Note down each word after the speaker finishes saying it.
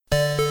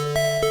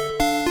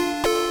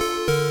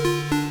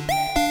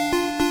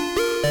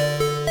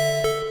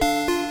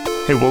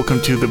Hey,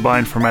 welcome to the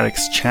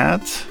Bioinformatics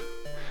Chat.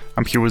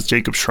 I'm here with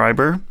Jacob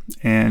Schreiber.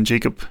 And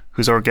Jacob,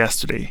 who's our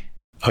guest today?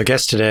 Our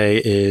guest today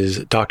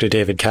is Dr.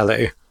 David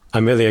Kelley.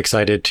 I'm really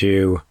excited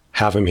to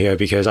have him here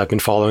because I've been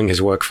following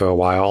his work for a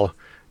while.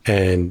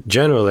 And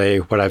generally,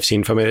 what I've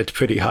seen from it, it's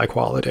pretty high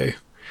quality.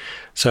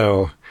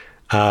 So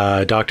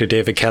Dr.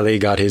 David Kelley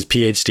got his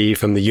PhD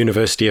from the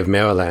University of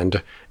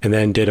Maryland and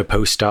then did a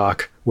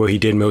postdoc where he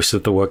did most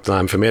of the work that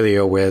I'm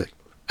familiar with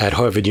at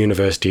Harvard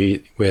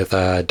University with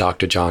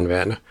Dr. John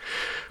Venn.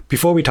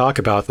 Before we talk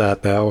about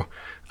that, though,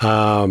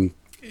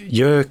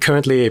 you're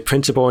currently a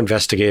principal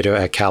investigator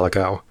at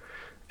Calico,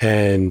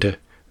 and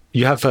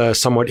you have a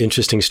somewhat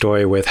interesting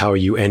story with how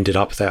you ended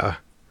up there.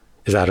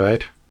 Is that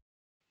right?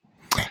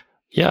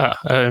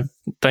 Yeah.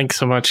 Thanks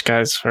so much,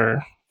 guys,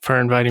 for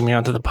inviting me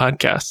onto the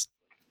podcast.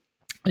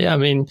 Yeah, I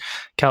mean,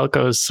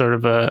 Calico is sort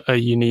of a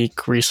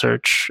unique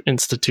research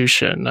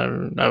institution.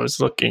 I was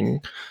looking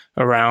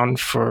around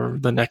for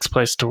the next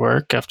place to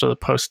work after the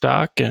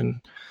postdoc,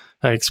 and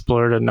I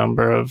explored a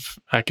number of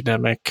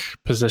academic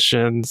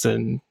positions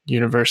in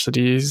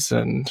universities,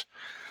 and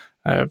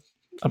I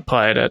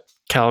applied at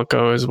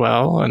Calico as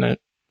well, and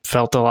it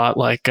felt a lot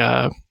like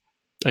a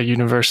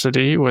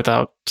university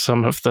without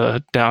some of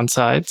the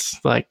downsides,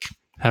 like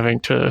having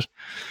to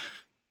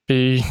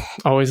be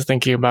always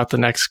thinking about the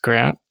next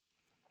grant.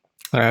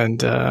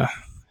 And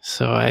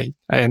so I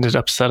ended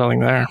up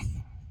settling there.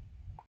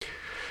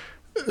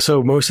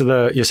 So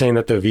you're saying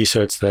that the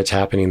research that's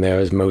happening there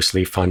is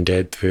mostly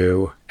funded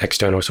through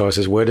external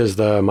sources. Where does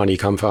the money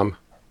come from?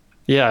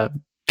 Yeah,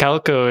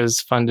 Calico is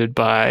funded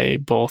by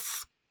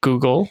both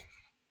Google,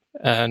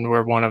 and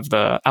we're one of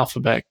the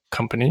Alphabet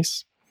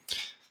companies,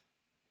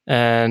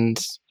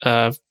 and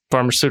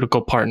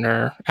pharmaceutical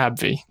partner,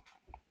 AbbVie.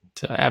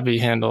 So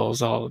AbbVie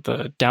handles all of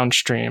the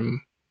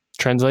downstream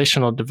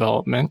translational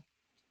development.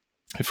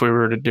 If we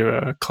were to do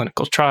a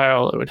clinical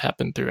trial, it would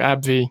happen through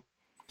AbbVie.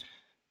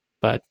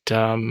 But,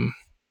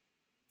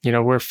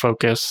 we're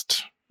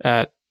focused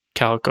at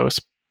Calico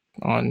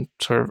on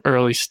sort of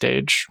early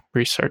stage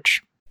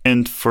research.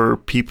 And for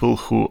people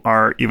who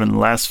are even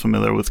less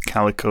familiar with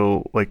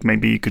Calico, like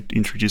maybe you could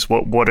introduce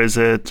what is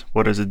it?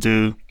 What does it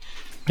do?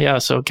 Yeah,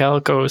 so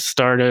Calico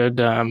started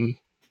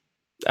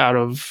out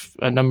of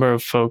a number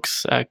of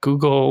folks at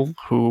Google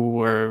who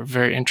were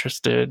very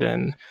interested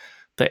in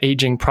the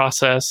aging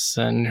process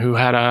and who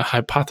had a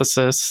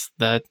hypothesis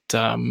that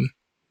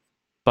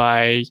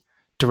by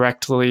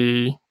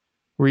directly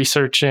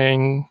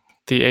researching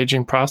the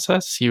aging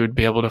process, you would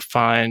be able to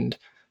find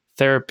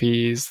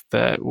therapies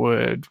that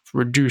would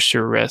reduce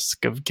your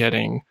risk of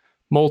getting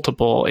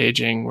multiple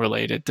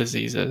aging-related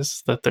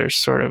diseases, that there's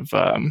sort of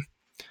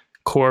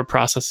core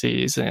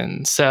processes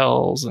in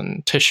cells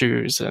and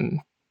tissues and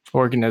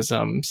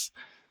organisms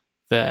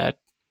that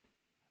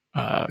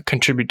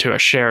contribute to a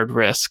shared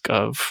risk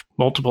of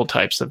multiple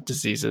types of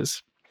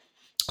diseases.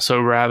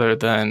 So rather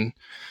than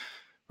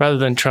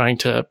trying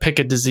to pick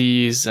a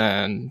disease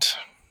and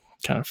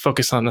kind of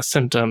focus on the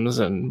symptoms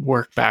and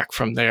work back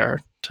from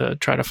there to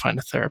try to find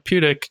a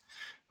therapeutic,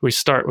 we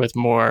start with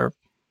more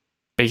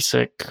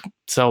basic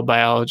cell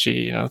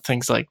biology,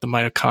 things like the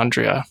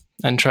mitochondria,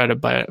 and try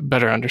to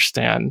better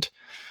understand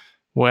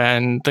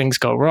when things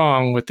go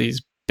wrong with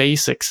these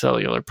basic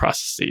cellular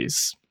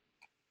processes,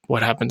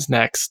 what happens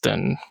next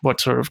and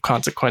what sort of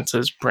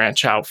consequences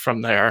branch out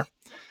from there.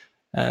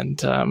 And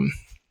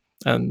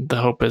the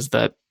hope is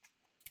that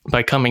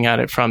by coming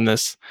at it from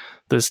this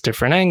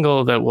different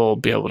angle, that we'll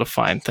be able to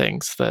find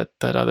things that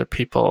other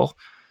people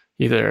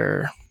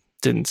either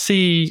didn't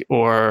see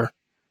or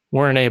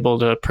weren't able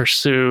to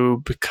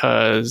pursue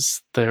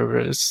because there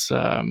was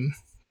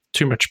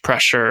too much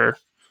pressure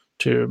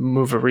to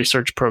move a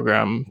research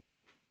program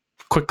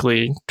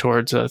quickly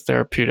towards a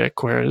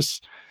therapeutic, whereas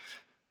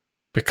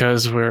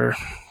because we're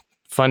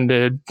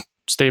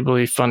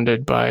stably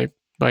funded by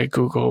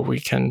Google, we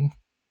can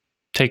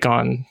take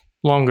on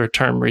longer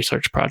term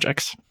research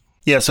projects.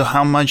 Yeah, so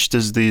how much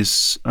does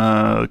this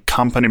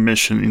company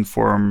mission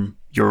inform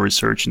your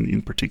research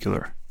in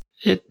particular?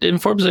 It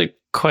informs it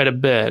quite a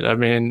bit. I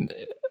mean,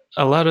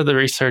 a lot of the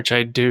research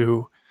I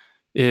do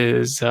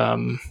is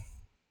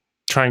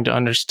trying to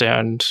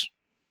understand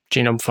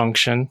genome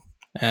function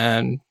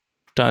and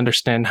to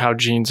understand how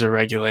genes are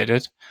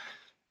regulated.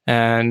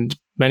 And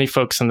many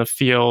folks in the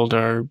field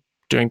are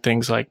doing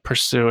things like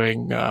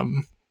pursuing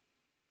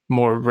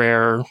more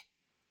rare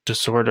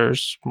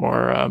disorders,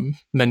 more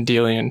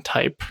Mendelian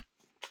type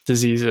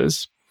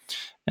diseases.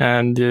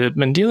 And the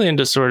Mendelian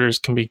disorders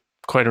can be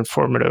quite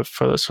informative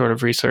for the sort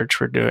of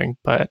research we're doing,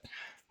 but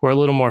we're a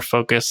little more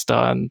focused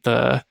on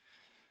the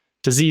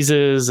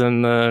diseases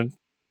and the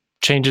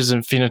changes in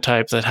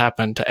phenotype that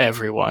happen to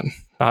everyone,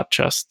 not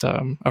just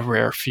a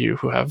rare few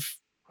who have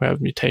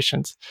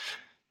mutations.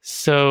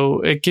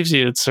 So it gives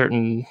you a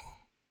certain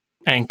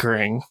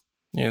anchoring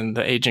in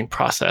the aging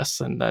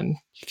process, and then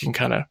you can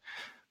kind of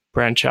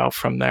branch out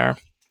from there.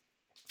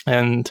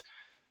 And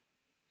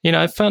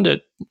I found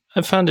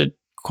it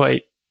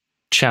quite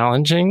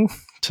challenging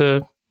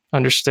to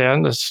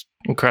understand this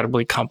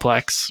incredibly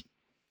complex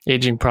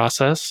aging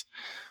process,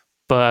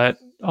 but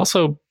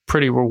also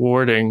pretty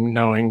rewarding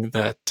knowing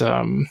that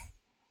the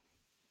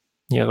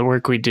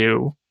work we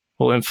do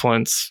will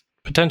influence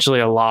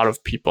potentially a lot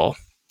of people.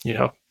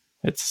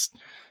 It's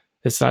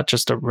not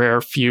just a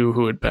rare few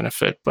who would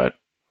benefit, but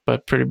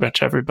pretty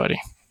much everybody.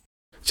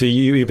 So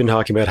you've been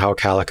talking about how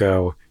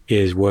Calico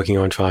is working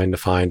on trying to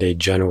find a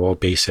general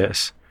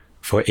basis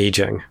for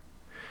aging.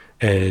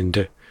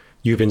 And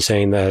you've been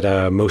saying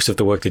that most of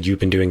the work that you've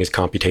been doing is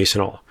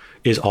computational.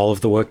 Is all of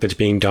the work that's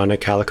being done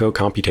at Calico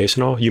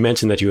computational? You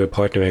mentioned that you were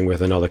partnering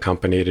with another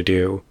company to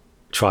do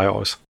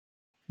trials.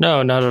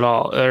 No, not at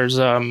all. There's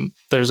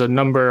a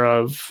number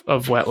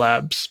of wet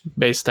labs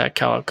based at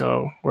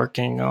Calico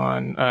working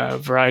on a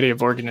variety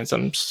of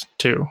organisms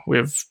too. We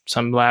have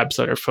some labs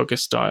that are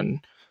focused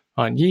on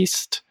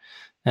yeast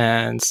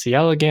and C.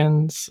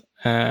 elegans,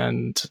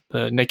 and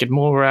the naked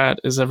mole rat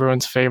is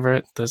everyone's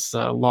favorite. This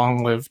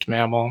long-lived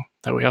mammal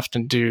that we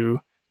often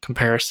do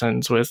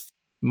comparisons with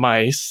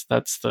mice.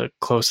 That's the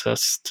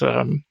closest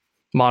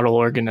model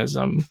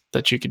organism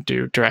that you could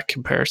do direct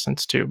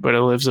comparisons to, but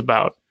it lives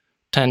about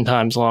 10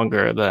 times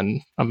longer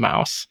than a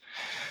mouse.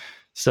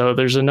 So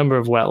there's a number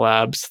of wet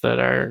labs that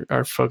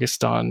are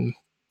focused on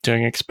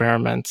doing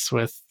experiments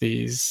with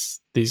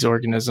these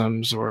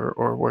organisms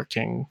or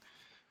working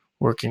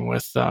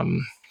with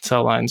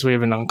cell lines. We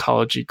have an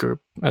oncology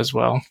group as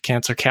well.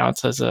 Cancer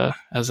counts as a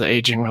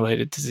aging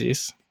related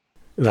disease.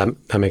 That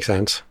makes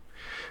sense.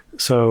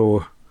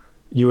 So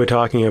you were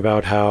talking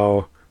about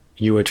how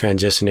you were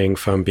transitioning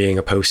from being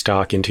a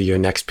postdoc into your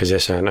next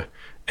position,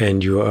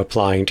 and you are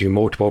applying to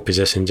multiple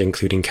positions,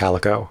 including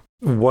Calico.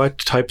 What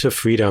types of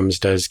freedoms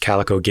does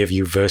Calico give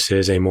you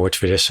versus a more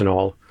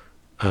traditional,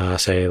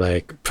 say,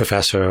 like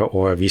professor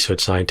or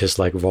research scientist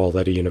like role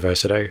at a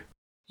university?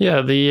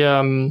 Yeah,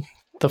 the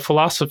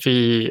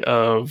philosophy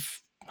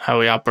of how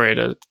we operate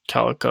at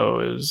Calico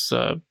is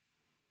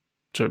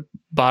to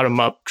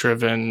bottom-up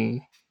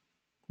driven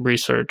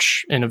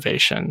research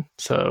innovation.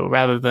 So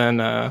rather than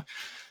a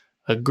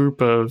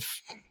group of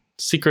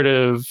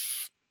secretive,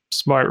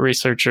 smart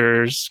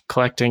researchers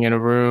collecting in a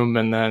room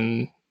and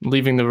then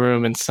leaving the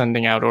room and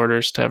sending out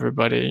orders to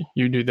everybody,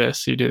 you do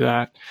this, you do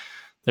that.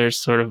 There's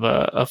sort of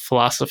a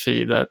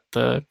philosophy that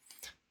the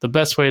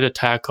best way to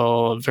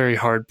tackle a very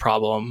hard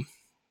problem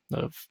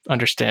of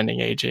understanding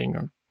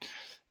aging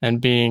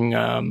and being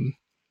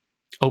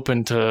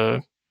open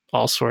to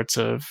all sorts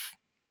of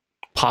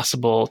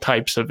possible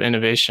types of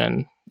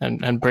innovation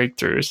and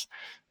breakthroughs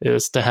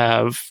is to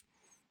have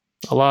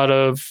a lot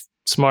of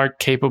smart,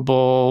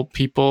 capable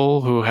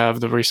people who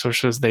have the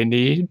resources they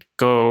need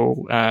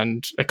go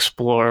and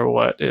explore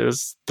what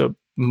is the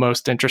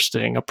most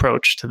interesting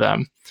approach to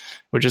them,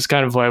 which is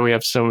kind of why we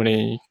have so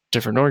many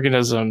different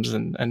organisms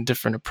and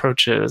different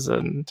approaches.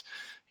 And,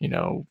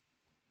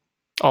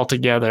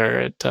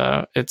 altogether,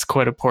 it's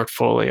quite a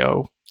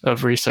portfolio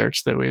of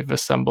research that we've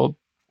assembled.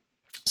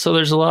 So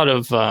there's a lot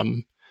of,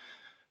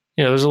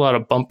 there's a lot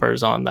of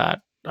bumpers on that.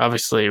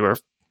 Obviously, we're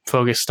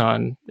focused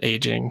on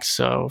aging.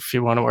 So if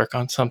you want to work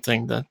on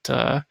something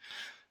that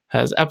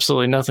has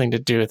absolutely nothing to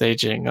do with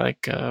aging,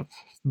 like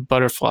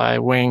butterfly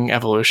wing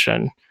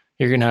evolution,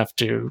 you're going to have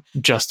to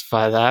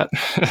justify that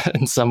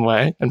in some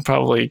way and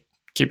probably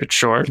keep it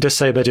short. Just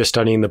say that you're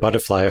studying the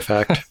butterfly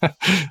effect.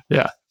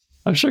 Yeah,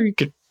 I'm sure you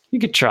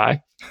could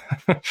try.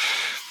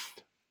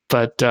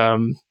 But,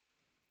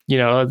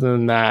 other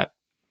than that,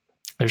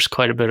 there's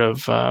quite a bit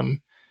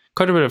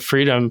of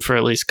freedom for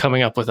at least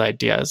coming up with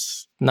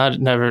ideas.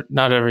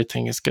 Not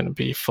everything is going to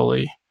be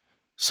fully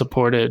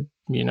supported.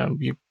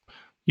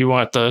 You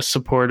want the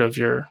support of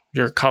your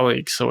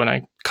colleagues. So when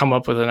I come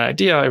up with an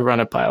idea, I run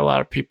it by a lot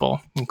of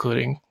people,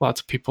 including lots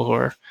of people who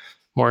are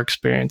more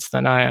experienced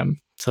than I am.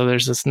 So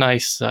there's this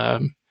nice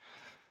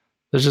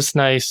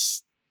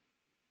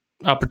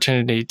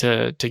opportunity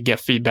to get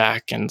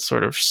feedback and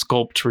sort of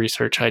sculpt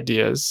research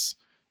ideas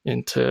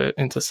into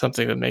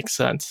something that makes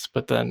sense.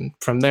 But then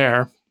from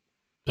there,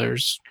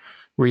 there's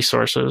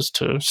resources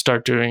to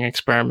start doing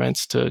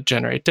experiments to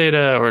generate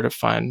data or to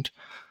find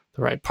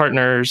the right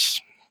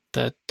partners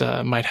that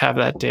might have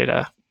that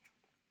data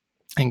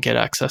and get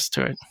access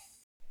to it.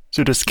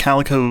 So does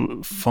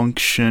Calico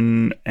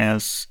function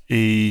as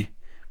a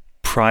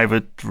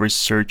private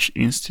research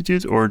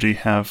institute, or do you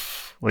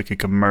have like a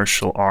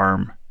commercial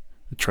arm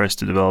that tries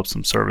to develop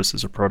some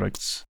services or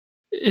products?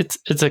 It's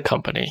a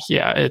company.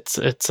 Yeah, it's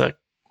a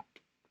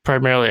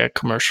primarily a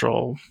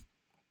commercial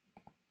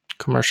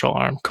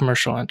arm,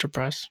 commercial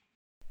enterprise.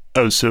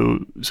 Oh,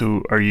 so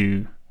are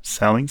you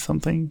selling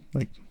something?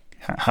 Like,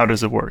 how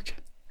does it work?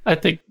 I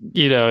think,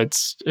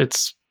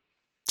 it's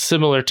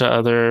similar to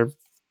other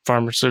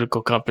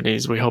pharmaceutical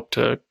companies. We hope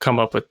to come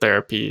up with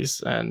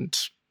therapies and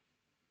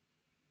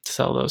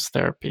sell those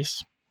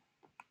therapies.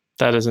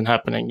 That isn't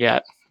happening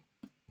yet.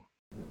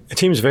 It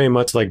seems very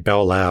much like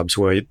Bell Labs,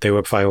 where they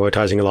were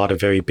prioritizing a lot of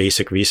very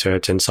basic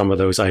research, and some of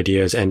those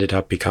ideas ended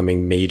up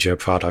becoming major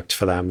products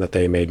for them that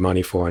they made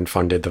money for and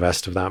funded the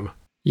rest of them.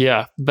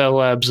 Yeah, Bell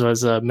Labs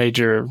was a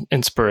major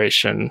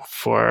inspiration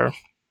for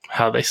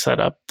how they set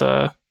up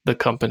the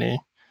company.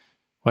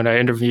 When I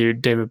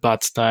interviewed David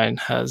Botstein,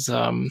 has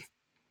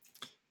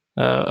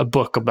a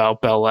book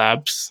about Bell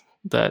Labs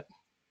that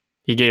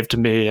he gave to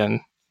me, and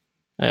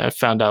I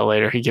found out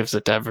later he gives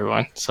it to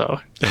everyone. So,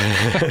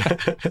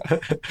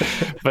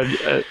 but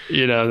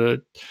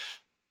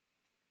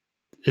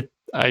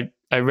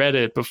I read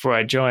it before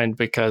I joined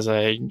because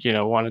I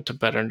wanted to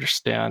better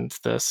understand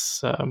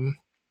this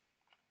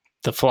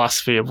the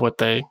philosophy of what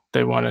they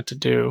wanted to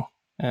do,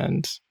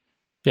 and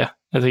yeah,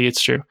 I think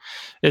it's true.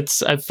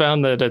 I've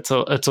found that it's a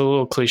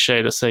little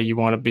cliche to say you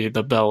want to be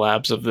the Bell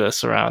Labs of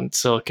this around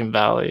Silicon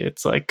Valley.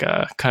 It's like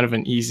kind of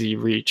an easy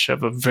reach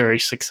of a very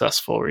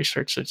successful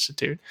research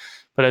institute.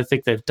 But I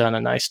think they've done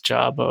a nice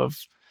job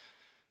of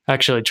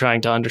actually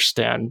trying to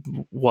understand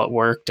what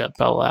worked at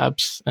Bell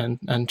Labs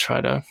and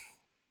try to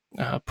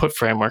put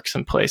frameworks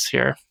in place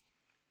here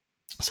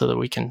so that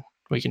we can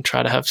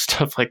try to have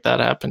stuff like that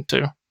happen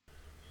too.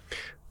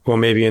 Well,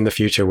 maybe in the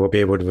future we'll be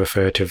able to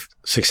refer to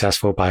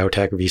successful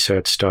biotech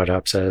research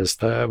startups as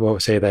we'll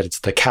say that it's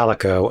the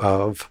Calico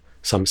of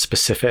some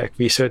specific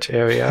research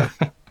area.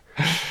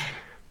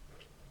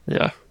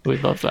 Yeah, we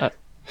love that.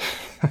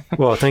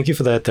 Well, thank you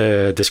for that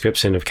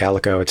description of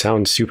Calico. It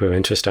sounds super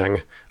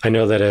interesting. I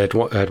know that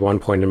at one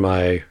point in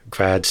my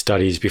grad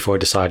studies, before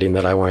deciding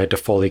that I wanted to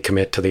fully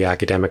commit to the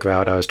academic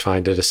route, I was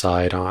trying to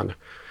decide on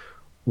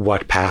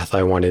what path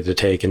I wanted to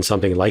take, and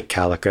something like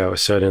Calico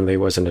certainly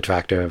was an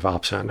attractive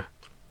option.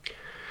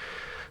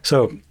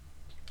 So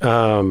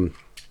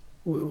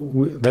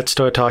let's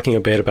start talking a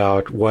bit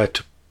about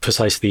what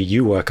precisely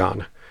you work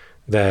on.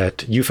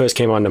 That you first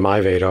came onto my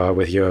radar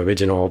with your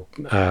original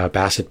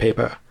Basset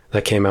paper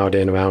that came out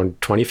in around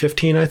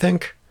 2015, I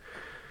think.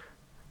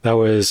 That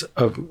was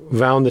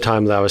around the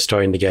time that I was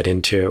starting to get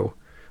into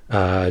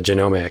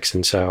genomics.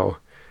 And so,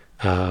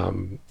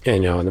 and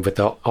with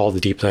all the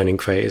deep learning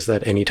craze,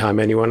 that anytime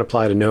anyone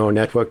applied a neural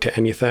network to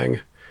anything,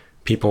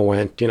 people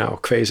went,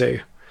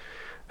 crazy.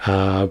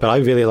 But I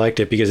really liked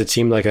it because it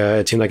seemed like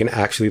an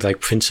actually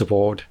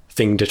principled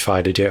thing to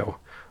try to do,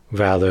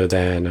 rather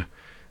than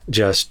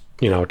just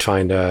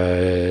trying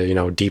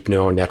to deep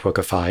neural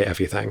networkify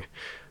everything.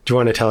 Do you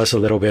want to tell us a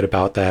little bit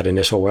about that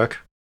initial work?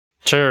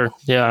 Sure.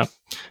 Yeah.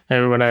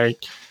 And when I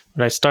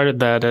started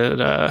that,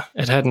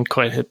 it hadn't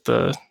quite hit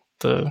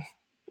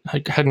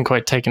hadn't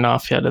quite taken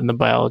off yet in the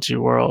biology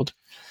world.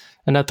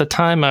 And at the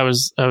time, I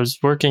was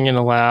working in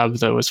a lab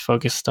that was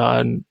focused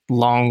on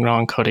long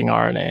non-coding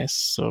RNAs,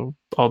 so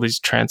all these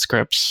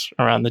transcripts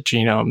around the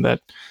genome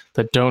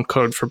that don't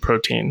code for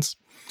proteins.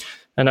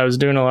 And I was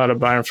doing a lot of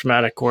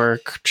bioinformatic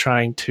work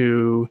trying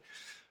to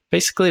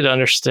basically to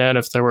understand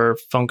if there were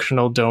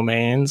functional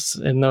domains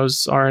in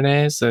those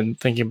RNAs, and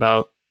thinking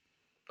about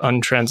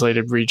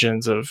untranslated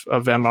regions of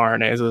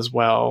mRNAs as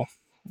well.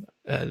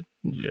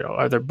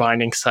 Are there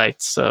binding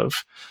sites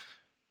of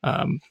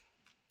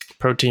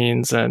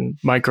proteins and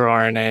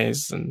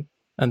microRNAs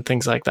and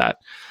things like that.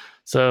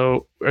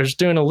 So I was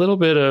doing a little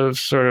bit of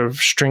sort of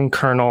string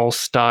kernel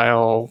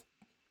style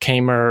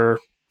K-mer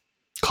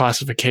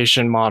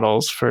classification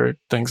models for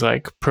things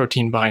like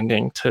protein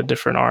binding to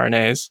different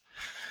RNAs.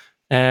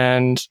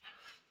 And,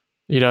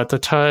 at the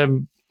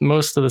time,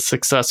 most of the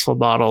successful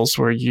models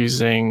were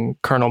using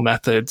kernel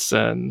methods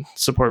and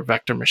support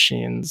vector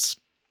machines.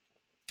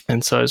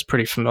 And so I was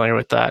pretty familiar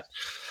with that.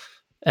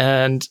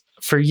 And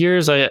for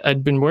years,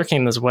 I'd been working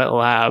in this wet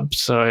lab,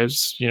 so I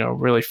was,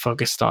 really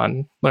focused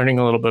on learning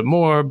a little bit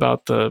more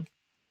about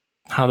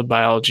how the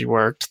biology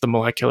worked, the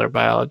molecular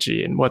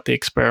biology, and what the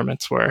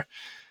experiments were.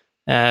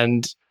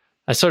 And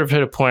I sort of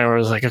hit a point where I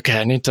was like, okay,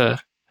 I need to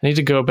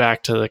go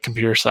back to the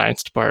computer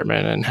science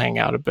department and hang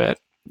out a bit.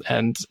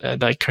 And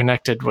I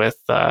connected with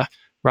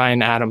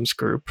Ryan Adams'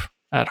 group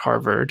at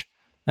Harvard,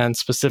 and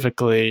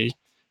specifically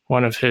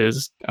one of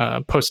his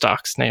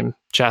postdocs named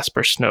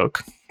Jasper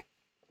Snoke.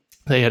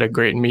 They had a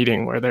great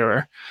meeting where they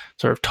were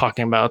sort of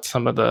talking about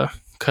some of the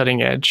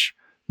cutting edge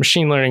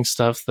machine learning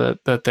stuff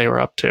that they were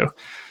up to.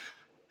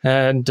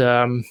 And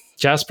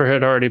Jasper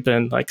had already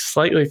been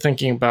slightly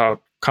thinking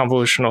about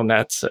convolutional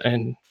nets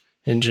in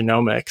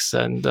genomics.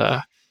 And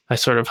I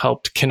sort of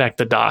helped connect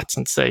the dots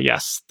and say,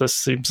 yes, this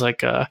seems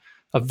like a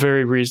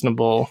very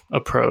reasonable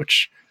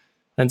approach.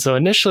 And so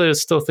initially I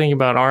was still thinking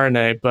about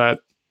RNA, but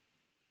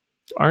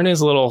RNA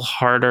is a little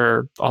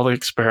harder. All the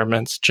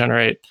experiments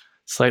generate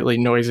slightly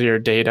noisier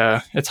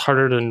data. It's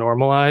harder to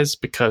normalize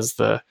because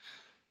the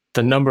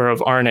number of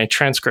RNA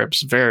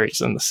transcripts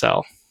varies in the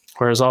cell.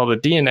 Whereas all the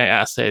DNA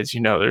assays,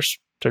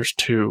 there's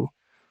two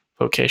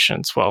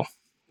locations. Well,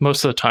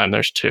 most of the time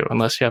there's two,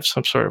 unless you have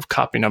some sort of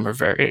copy number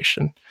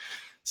variation.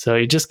 So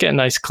you just get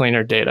nice,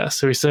 cleaner data.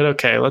 So we said,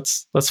 okay,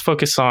 let's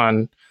focus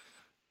on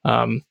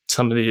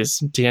some of these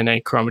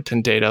DNA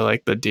chromatin data,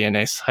 like the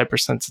DNA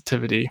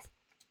hypersensitivity.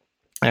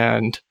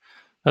 And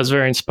I was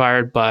very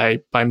inspired by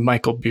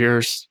Michael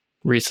Beer's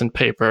recent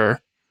paper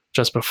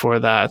just before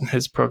that,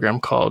 his program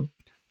called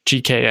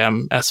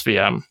GKM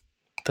SVM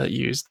that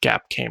used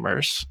gap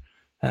K-mers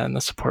and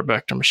the support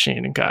vector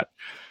machine and got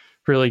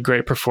really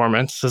great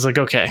performance. I was like,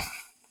 okay,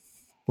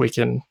 we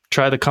can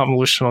try the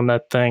convolutional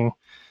net thing,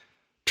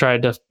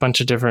 tried a bunch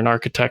of different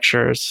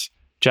architectures.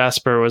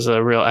 Jasper was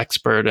a real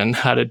expert in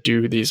how to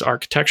do these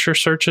architecture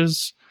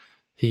searches.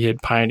 he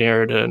had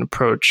pioneered an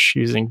approach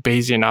using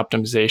Bayesian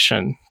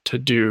optimization to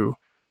do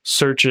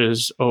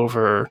searches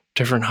over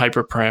different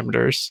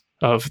hyperparameters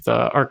of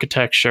the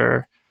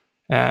architecture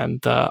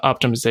and the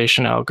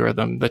optimization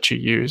algorithm that you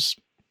use,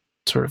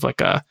 sort of like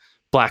a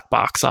black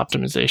box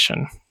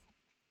optimization.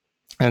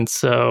 And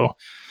so,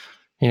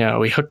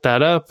 we hooked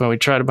that up and we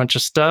tried a bunch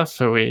of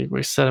stuff and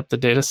we set up the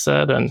data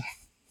set and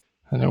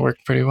it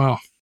worked pretty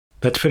well.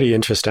 That's pretty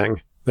interesting.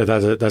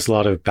 That's a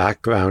lot of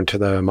background to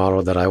the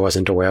model that I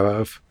wasn't aware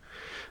of.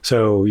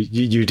 So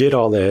you did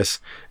all this,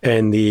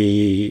 and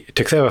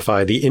to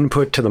clarify, the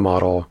input to the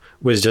model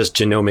was just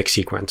genomic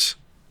sequence,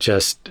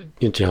 just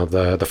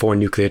the 4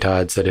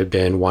 nucleotides that had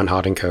been one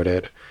hot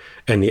encoded,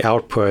 and the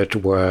output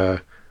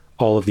were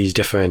all of these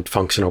different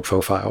functional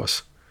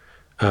profiles.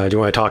 Do you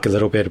want to talk a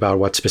little bit about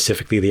what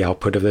specifically the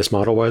output of this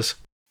model was?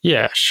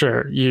 Yeah,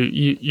 sure.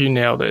 You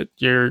nailed it.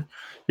 You're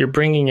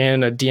bringing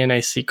in a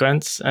DNA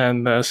sequence,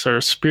 and the sort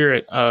of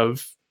spirit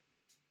of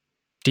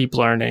deep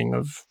learning,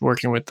 of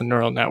working with the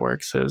neural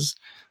networks, is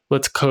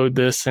let's code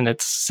this in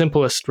its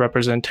simplest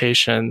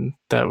representation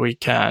that we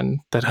can,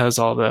 that has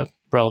all the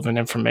relevant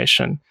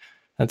information,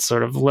 and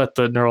sort of let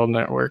the neural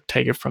network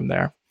take it from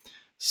there.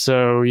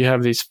 So you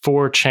have these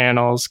 4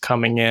 channels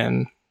coming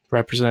in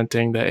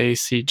representing the A,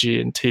 C, G,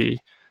 and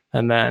T,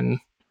 and then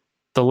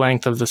the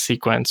length of the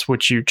sequence,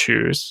 which you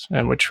choose,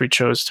 and which we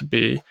chose to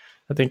be,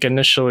 I think,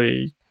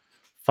 initially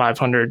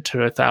 500 to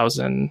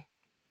 1,000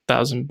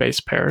 base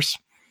pairs,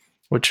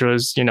 which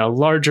was,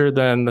 larger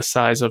than the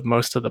size of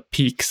most of the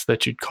peaks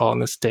that you'd call in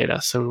this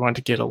data. So we wanted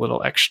to get a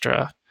little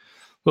extra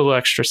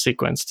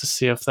sequence to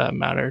see if that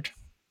mattered.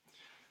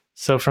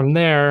 So from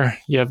there,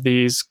 you have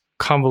these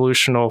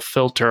convolutional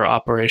filter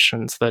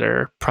operations that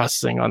are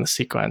processing on the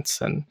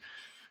sequence. And,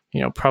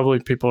 probably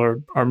people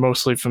are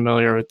mostly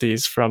familiar with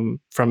these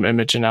from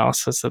image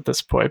analysis at this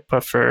point.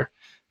 But for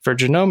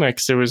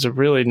genomics, it was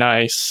really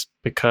nice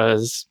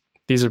because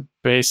these are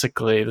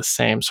basically the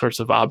same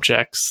sorts of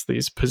objects,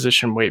 these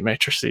position weight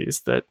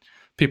matrices that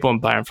people in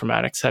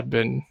bioinformatics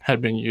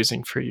had been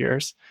using for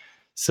years.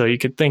 So you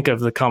could think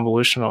of the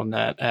convolutional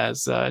net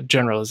as a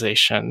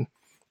generalization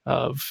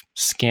of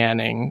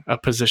scanning a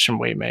position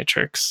weight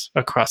matrix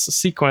across a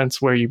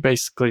sequence, where you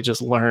basically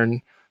just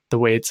learn the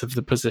weights of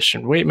the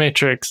position weight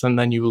matrix, and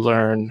then you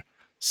learn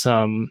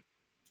some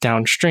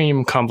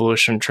downstream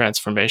convolution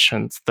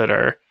transformations that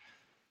are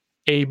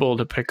able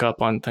to pick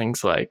up on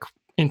things like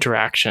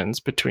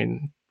interactions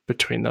between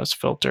those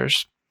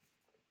filters.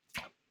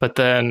 But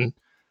then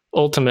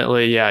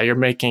ultimately, you're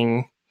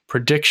making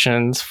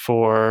predictions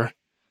for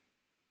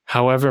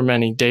however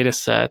many data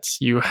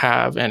sets you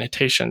have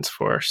annotations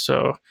for.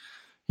 So,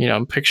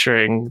 I'm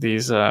picturing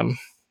these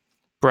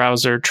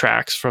browser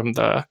tracks from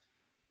the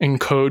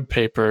ENCODE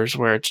papers,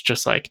 where it's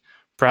just like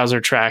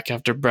browser track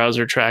after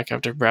browser track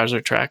after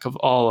browser track of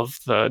all of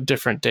the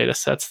different data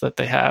sets that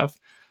they have.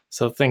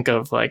 So think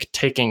of like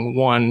taking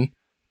one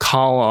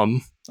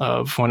column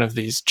of one of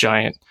these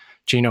giant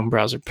genome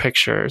browser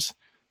pictures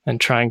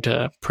and trying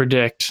to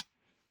predict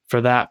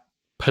for that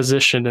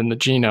position in the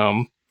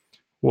genome,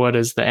 what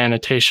is the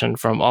annotation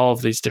from all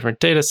of these different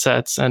data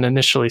sets, and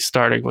initially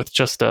starting with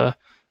just a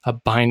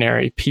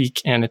binary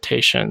peak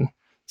annotation.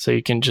 So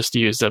you can just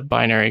use a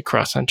binary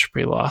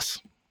cross-entropy loss.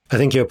 I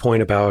think your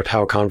point about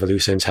how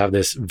convolutions have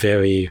this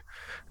very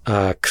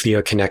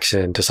clear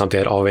connection to something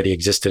that already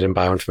existed in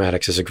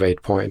bioinformatics is a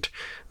great point.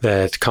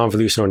 That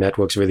convolutional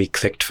networks really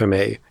clicked for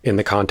me in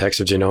the context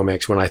of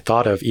genomics when I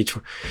thought of each.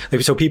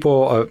 So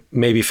people are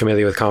maybe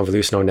familiar with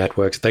convolutional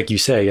networks, like you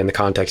say, in the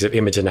context of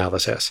image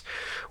analysis,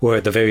 where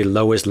at the very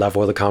lowest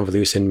level of the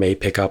convolution may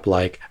pick up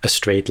like a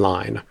straight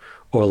line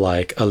or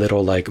like a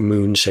little like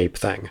moon shape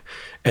thing.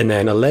 And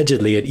then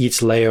allegedly at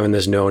each layer in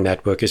this neural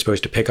network is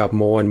supposed to pick up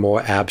more and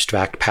more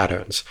abstract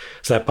patterns.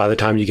 So that by the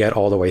time you get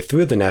all the way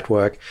through the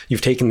network,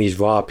 you've taken these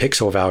raw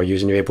pixel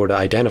values and you're able to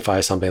identify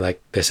something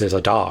like this is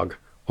a dog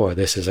or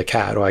this is a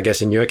cat, or I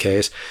guess in your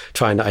case,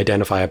 trying to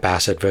identify a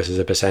Basset versus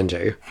a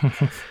Basenji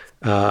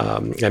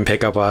and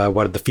pick up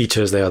what are the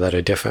features there that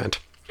are different.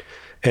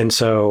 And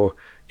so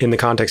in the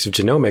context of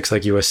genomics,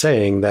 like you were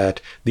saying,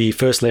 that the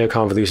first layer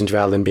convolutions,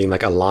 rather than being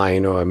like a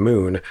line or a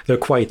moon, they're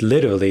quite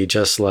literally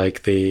just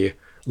like the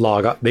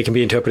log. They can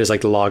be interpreted as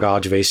like the log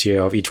odds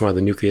ratio of each one of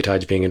the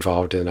nucleotides being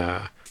involved in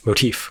a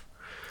motif.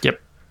 Yep.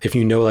 If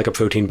you know like a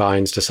protein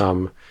binds to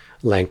some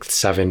length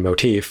 7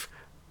 motif,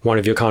 one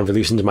of your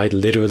convolutions might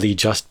literally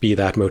just be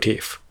that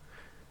motif.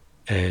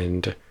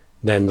 And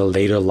then the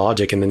later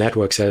logic in the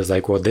network says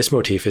like, well, this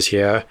motif is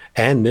here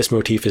and this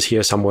motif is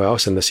here somewhere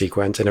else in the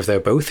sequence. And if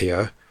they're both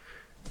here,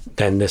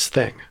 then this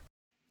thing.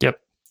 Yep.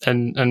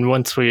 And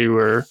once we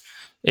were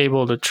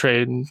able to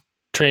train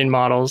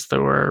models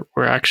that were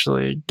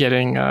actually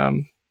getting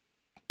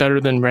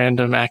better than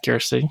random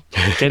accuracy,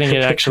 getting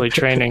it actually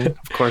training,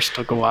 of course,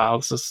 took a while.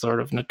 This is sort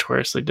of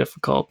notoriously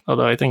difficult,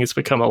 although I think it's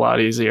become a lot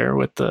easier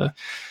with the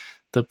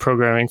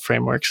programming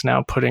frameworks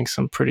now putting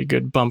some pretty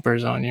good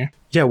bumpers on you.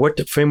 Yeah,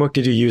 what framework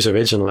did you use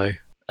originally?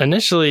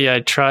 Initially,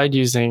 I tried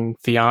using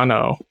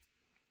Theano,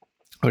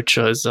 which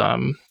was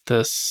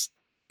this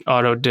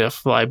auto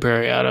diff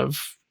library out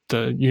of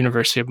the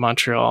University of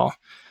Montreal.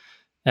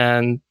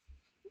 And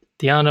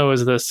Diano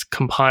is this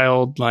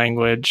compiled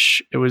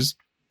language. It was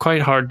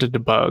quite hard to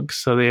debug.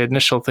 So the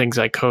initial things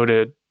I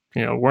coded,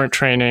 weren't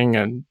training,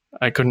 and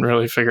I couldn't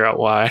really figure out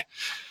why.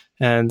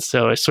 And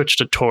so I switched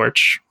to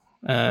Torch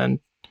and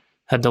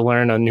had to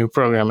learn a new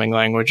programming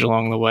language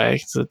along the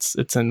way.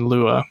 It's in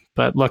Lua,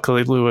 but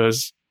luckily Lua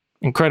is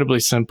incredibly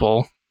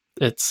simple.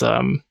 It's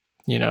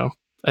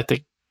I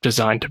think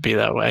designed to be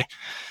that way.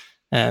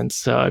 And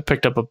so I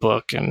picked up a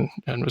book and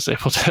was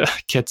able to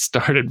get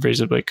started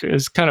reasonably. It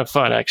was kind of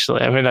fun,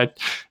 actually. I mean,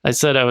 I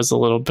said I was a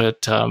little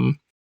bit, I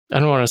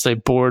don't want to say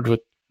bored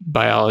with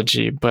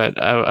biology,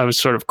 but I was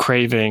sort of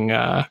craving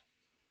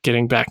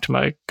getting back to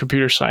my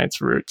computer science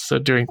roots. So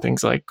doing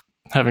things like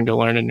having to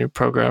learn a new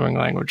programming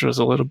language was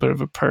a little bit of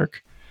a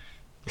perk.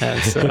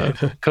 And so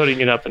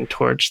coding it up in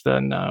Torch,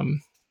 then,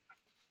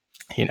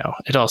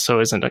 it also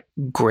isn't a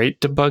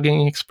great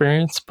debugging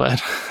experience, but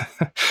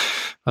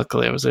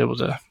luckily I was able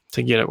to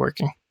get it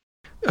working.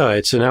 All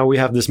right, so now we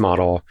have this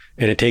model,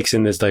 and it takes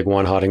in this like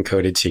one hot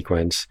encoded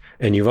sequence,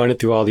 and you run it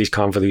through all these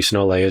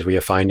convolutional layers where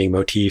you're finding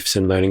motifs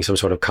and learning some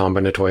sort of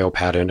combinatorial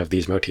pattern of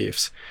these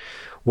motifs.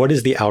 What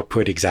is the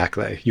output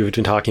exactly? You've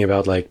been talking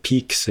about like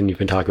peaks, and you've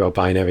been talking about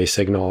binary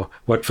signal.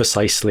 What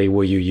precisely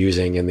were you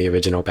using in the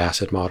original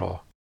Basset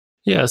model?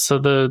 Yeah, so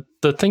the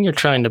thing you're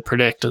trying to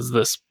predict is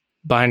this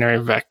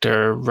binary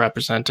vector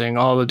representing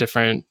all the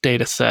different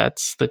data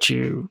sets that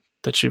you've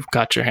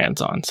got your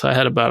hands on. So I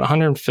had about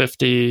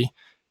 150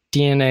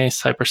 DNA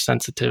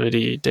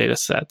hypersensitivity data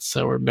sets.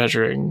 So we're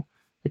measuring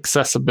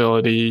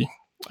accessibility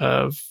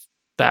of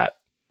that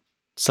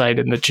site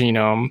in the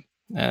genome.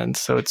 And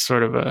so it's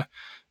it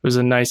was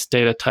a nice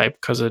data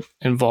type because it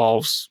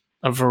involves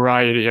a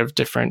variety of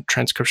different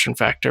transcription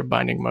factor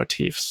binding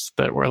motifs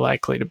that were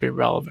likely to be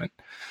relevant.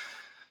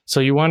 So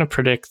you want to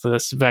predict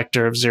this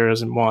vector of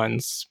zeros and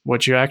ones.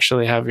 What you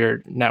actually have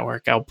your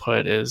network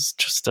output is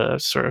just a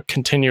sort of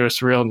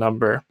continuous real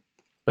number,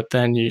 but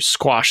then you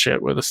squash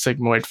it with a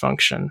sigmoid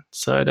function.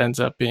 So it ends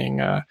up being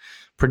a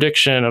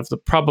prediction of the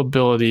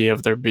probability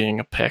of there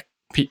being a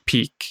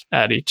peak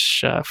at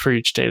for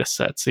each data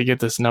set. So you get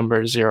this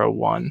number 0,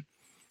 1,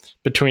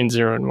 between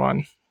 0 and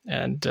 1,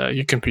 and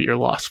you compute your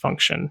loss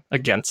function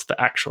against the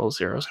actual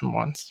zeros and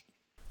ones.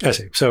 I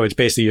see. So it's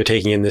basically you're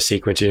taking in this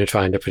sequence and you're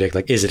trying to predict,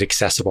 like, is it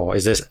accessible?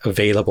 Is this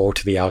available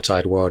to the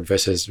outside world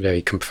versus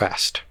very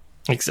compressed?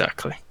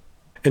 Exactly.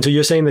 And so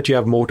you're saying that you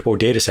have multiple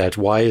data sets.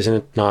 Why isn't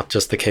it not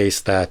just the case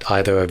that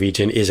either a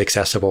region is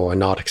accessible or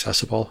not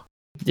accessible?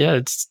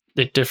 Yeah,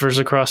 it differs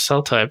across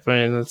cell type.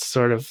 I mean, that's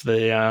sort of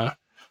the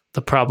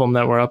problem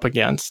that we're up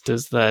against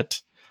is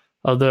that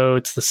although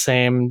it's the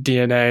same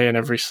DNA in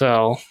every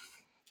cell,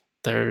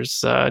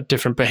 there's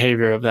different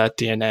behavior of that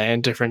DNA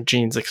and different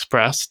genes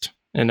expressed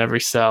in every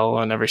cell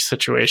and every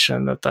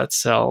situation that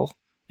cell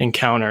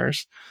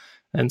encounters.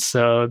 And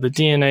so the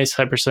DNA's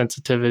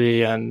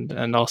hypersensitivity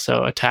and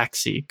also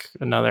ATAC-seq,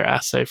 another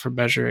assay for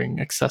measuring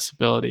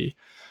accessibility,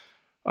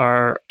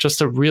 are just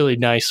a really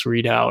nice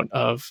readout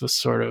of the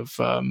sort of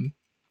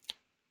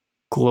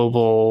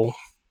global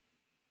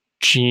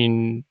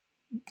gene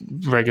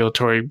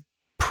regulatory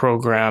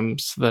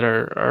programs that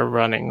are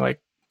running.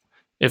 Like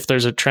if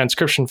there's a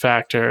transcription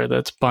factor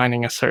that's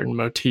binding a certain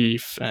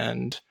motif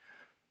and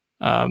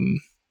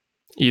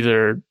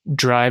either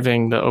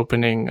driving the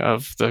opening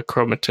of the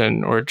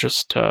chromatin or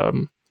just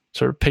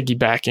sort of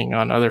piggybacking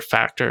on other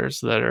factors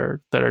that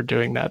are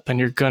doing that, then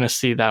you're going to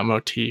see that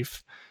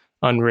motif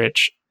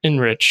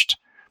enriched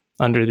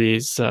under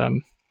these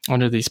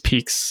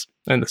peaks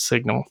in the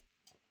signal.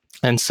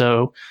 And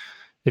so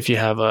if you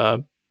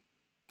have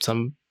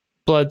some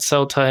blood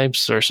cell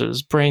types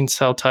versus brain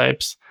cell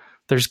types,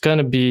 there's going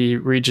to be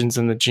regions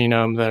in the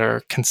genome that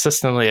are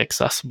consistently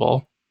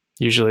accessible.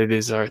 Usually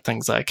these are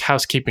things like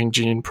housekeeping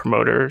gene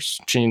promoters,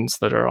 genes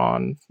that are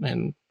on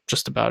in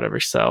just about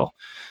every cell.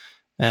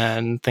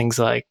 And things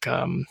like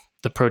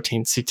the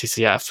protein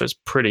CTCF is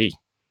pretty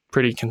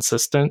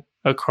consistent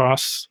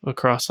across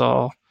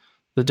all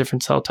the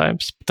different cell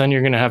types. But then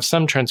you're going to have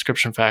some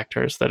transcription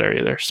factors that are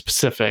either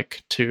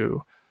specific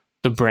to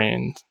the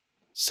brain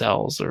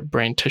cells or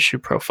brain tissue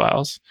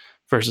profiles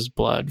versus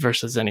blood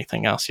versus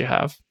anything else you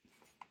have.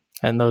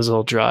 And those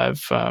will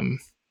drive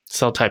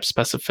cell type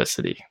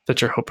specificity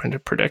that you're hoping to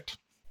predict.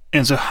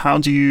 And so how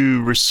do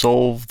you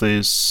resolve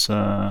this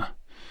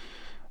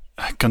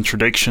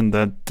contradiction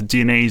that the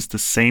DNA is the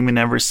same in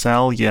every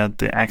cell, yet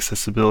the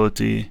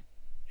accessibility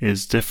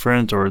is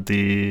different, or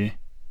the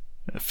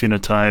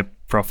phenotype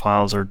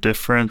profiles are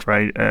different,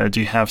 right? Do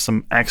you have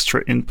some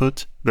extra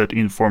input that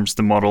informs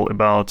the model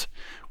about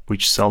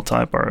which cell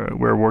type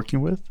we're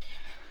working with?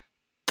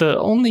 The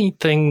only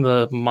thing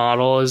the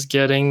model is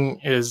getting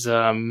is,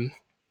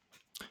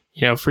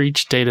 for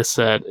each data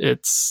set,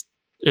 it's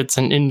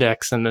an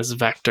index in this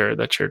vector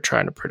that you're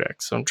trying to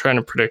predict. So I'm trying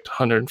to predict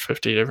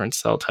 150 different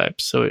cell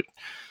types. So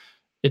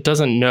it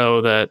doesn't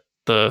know that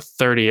the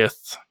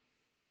 30th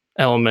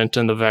element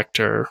in the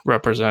vector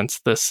represents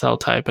this cell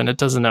type, and it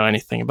doesn't know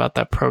anything about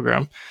that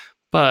program.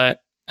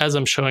 But as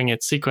I'm showing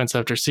it sequence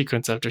after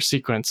sequence after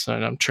sequence,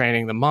 and I'm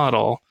training the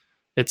model,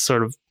 it's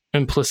sort of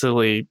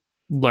implicitly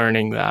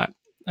learning that.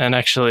 And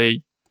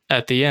actually,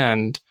 at the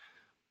end,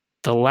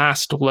 the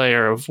last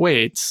layer of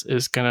weights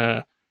is going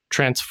to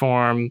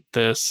transform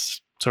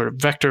this sort of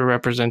vector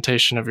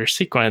representation of your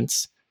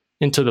sequence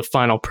into the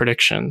final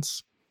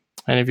predictions.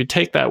 And if you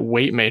take that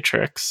weight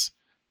matrix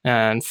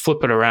and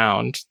flip it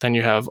around, then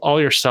you have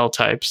all your cell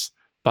types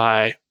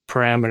by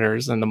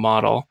parameters in the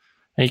model.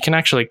 And you can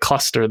actually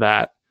cluster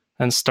that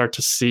and start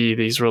to see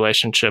these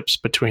relationships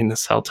between the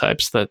cell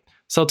types, that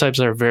cell types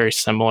that are very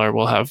similar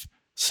will have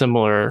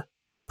similar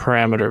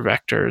parameter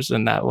vectors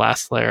in that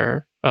last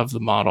layer of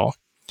the model.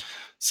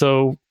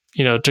 So,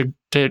 to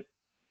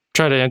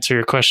try to answer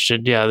your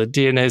question, yeah, the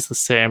DNA is the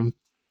same,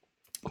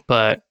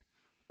 but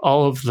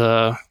all of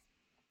the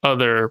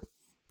other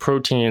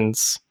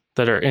proteins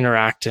that are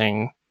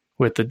interacting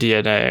with the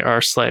DNA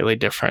are slightly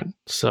different.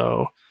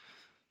 So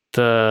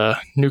the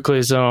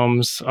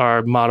nucleosomes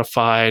are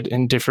modified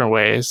in different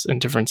ways in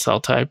different cell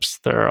types.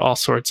 There are all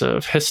sorts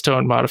of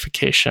histone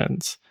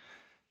modifications,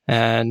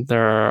 and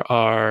there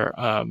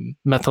are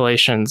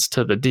methylations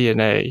to the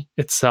DNA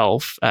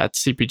itself at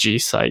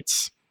CpG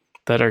sites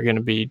that are going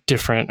to be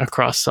different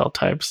across cell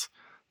types.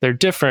 They're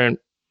different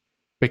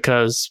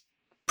because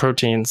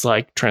proteins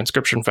like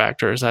transcription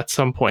factors at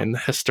some point in the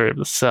history of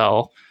the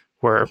cell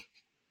were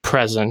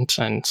present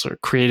and sort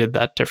of created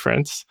that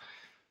difference.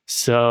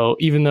 So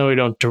even though we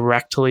don't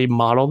directly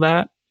model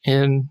that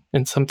in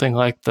something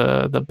like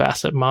the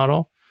Basset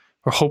model,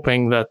 we're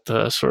hoping that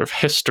the sort of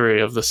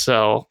history of the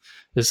cell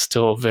is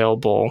still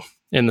available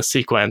in the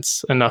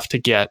sequence enough to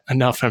get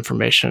enough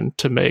information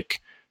to make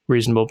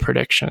reasonable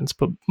predictions.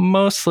 But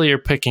mostly you're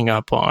picking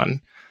up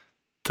on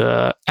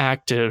the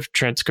active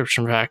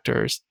transcription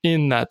factors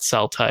in that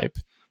cell type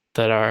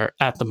that are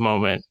at the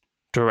moment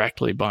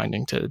directly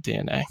binding to the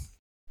DNA.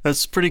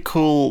 That's pretty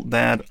cool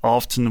that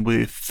often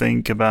we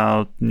think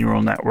about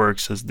neural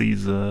networks as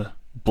these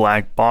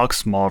black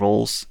box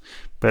models,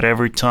 but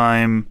every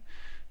time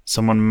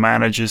someone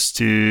manages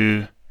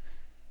to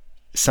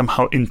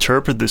somehow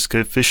interpret these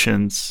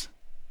coefficients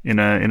in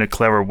a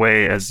clever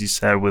way, as you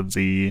said, with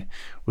the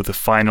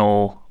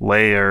final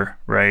layer,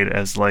 right,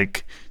 as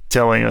like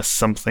telling us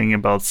something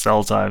about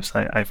cell types,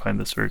 I find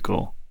this very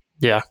cool.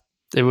 Yeah,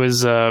 it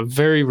was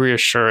very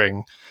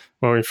reassuring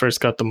when we first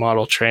got the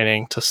model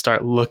training to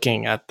start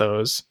looking at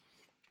those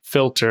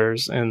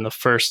filters in the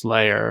first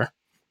layer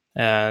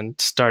and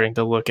starting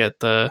to look at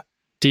the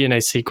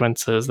DNA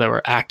sequences that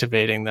were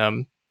activating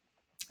them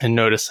and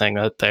noticing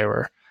that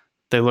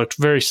they looked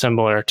very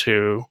similar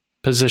to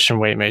position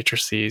weight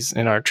matrices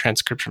in our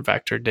transcription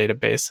factor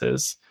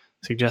databases,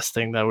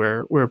 suggesting that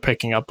we're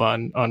picking up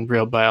on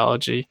real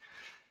biology.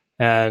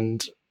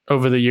 And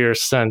over the years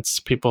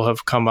since, people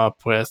have come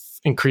up with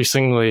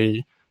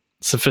increasingly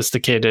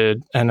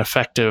sophisticated and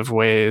effective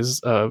ways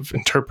of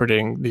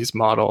interpreting these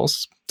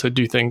models to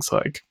do things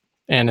like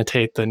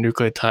annotate the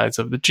nucleotides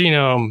of the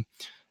genome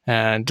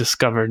and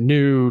discover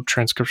new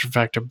transcription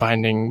factor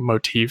binding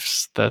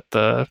motifs that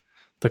the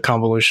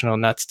convolutional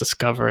net's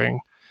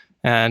discovering,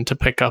 and to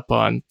pick up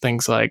on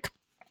things like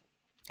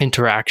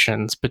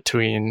interactions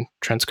between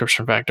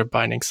transcription factor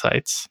binding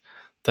sites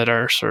that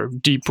are sort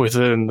of deep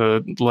within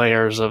the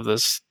layers of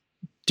this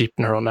deep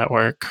neural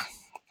network.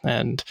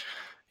 And,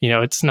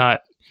 it's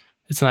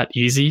not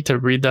easy to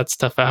read that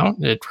stuff out.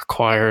 It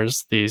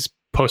requires these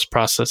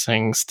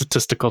post-processing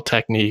statistical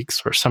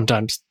techniques, or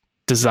sometimes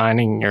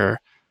designing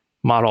your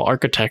model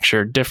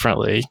architecture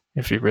differently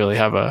if you really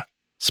have a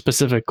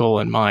specific goal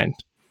in mind.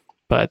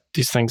 But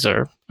these things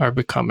are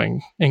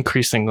becoming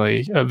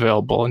increasingly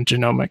available in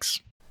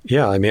genomics.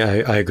 Yeah, I mean,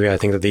 I agree. I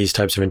think that these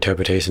types of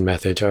interpretation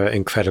methods are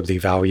incredibly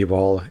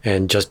valuable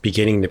and just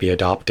beginning to be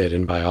adopted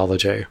in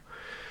biology.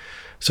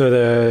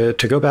 So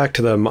to go back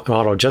to the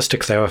model, just to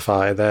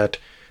clarify that,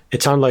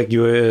 it sounded like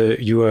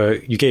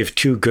you gave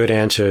two good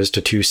answers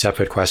to two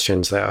separate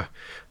questions there.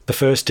 The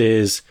first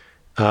is,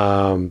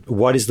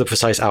 what is the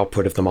precise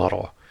output of the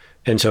model?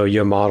 And so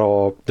your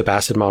model, the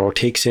Basset model,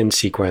 takes in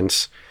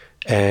sequence,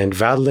 and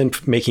rather than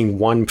making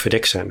one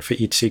prediction for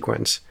each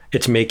sequence,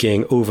 it's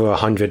making over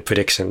 100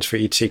 predictions for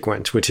each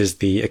sequence, which is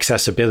the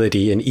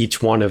accessibility in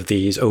each one of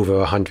these over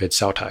 100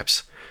 cell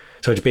types.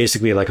 So it's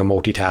basically like a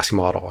multitask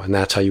model, and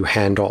that's how you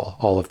handle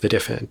all of the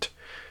different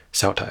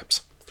cell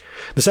types.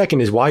 The second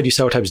is, why do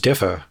cell types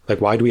differ?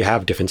 Like, why do we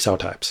have different cell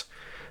types?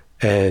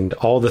 And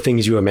all the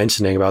things you were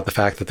mentioning about the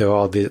fact that there are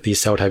all these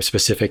cell type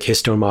specific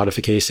histone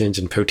modifications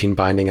and protein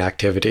binding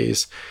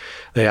activities.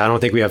 I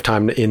don't think we have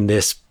time in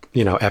this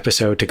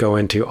episode to go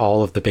into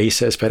all of the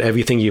basis, but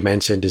everything you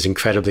mentioned is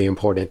incredibly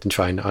important in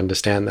trying to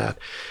understand that,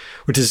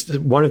 which is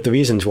one of the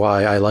reasons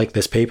why I like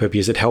this paper,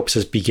 because it helps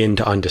us begin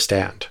to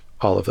understand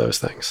all of those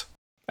things.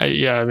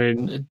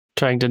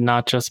 Trying to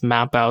not just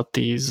map out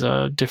these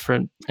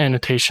different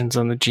annotations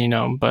on the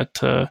genome, but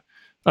to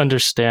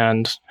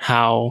understand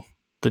how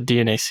the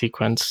DNA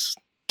sequence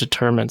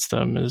determines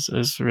them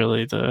is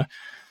really the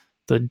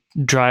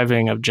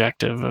driving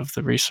objective of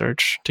the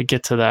research, to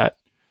get to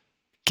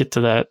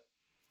that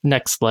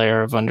next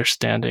layer of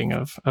understanding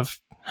of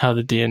how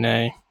the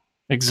DNA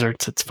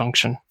exerts its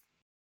function.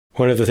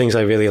 One of the things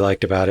I really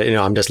liked about it,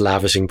 I'm just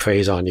lavishing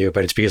praise on you,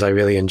 but it's because I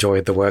really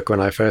enjoyed the work when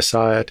I first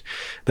saw it.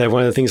 That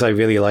one of the things I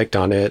really liked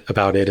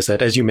about it is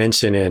that, as you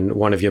mentioned in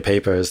one of your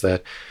papers,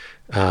 that,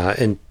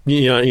 and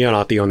you're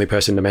not the only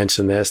person to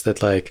mention this,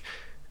 that like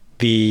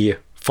the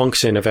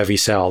function of every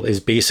cell is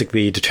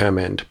basically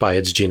determined by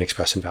its gene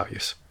expression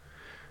values.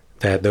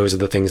 That those are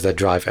the things that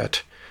drive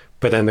it.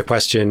 But then the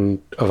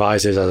question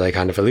arises, as I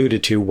kind of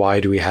alluded to,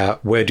 how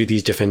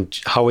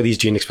are these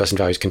gene expression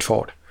values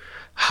controlled?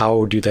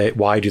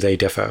 Why do they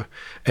differ?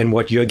 And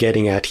what you're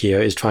getting at here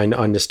is trying to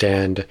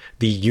understand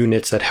the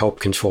units that help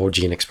control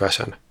gene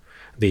expression,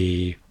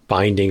 the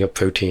binding of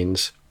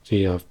proteins,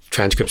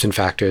 transcription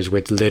factors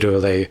which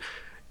literally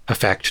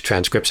affect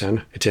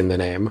transcription. It's in the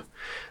name,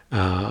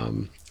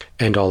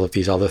 and all of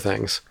these other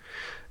things.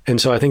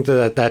 And so I think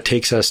that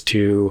takes us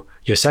to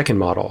your second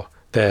model,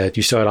 that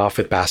you started off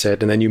with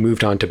Basset and then you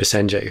moved on to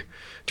Basenji.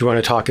 Do you want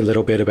to talk a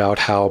little bit about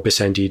how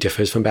Basenji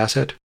differs from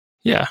Basset?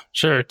 Yeah,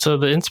 sure. So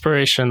the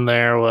inspiration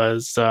there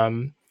was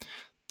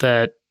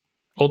that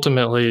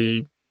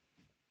ultimately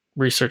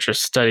researchers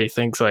study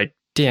things like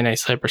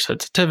DNA's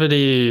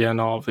hypersensitivity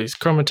and all of these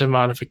chromatin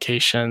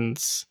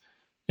modifications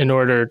in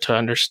order to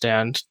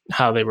understand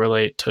how they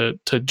relate to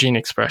gene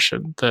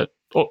expression. That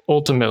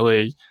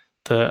ultimately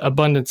the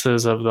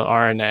abundances of the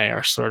RNA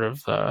are sort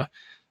of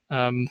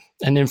an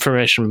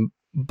information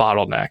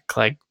bottleneck.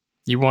 Like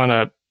you want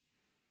to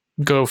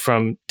go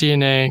from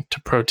DNA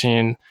to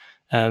protein,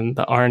 and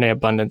the RNA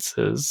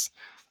abundances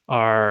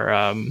are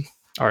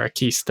a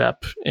key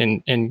step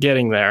in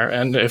getting there.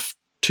 And if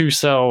two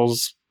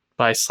cells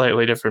by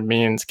slightly different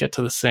means get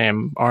to the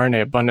same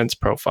RNA abundance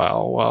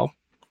profile, well,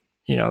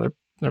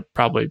 they're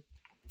probably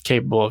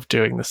capable of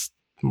doing this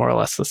more or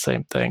less the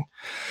same thing.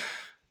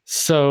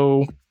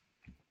 So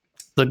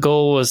the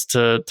goal was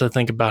to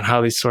think about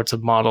how these sorts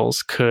of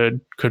models could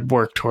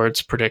work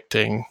towards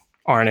predicting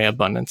RNA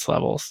abundance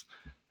levels.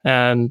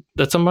 And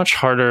that's a much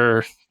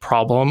harder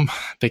problem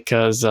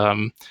because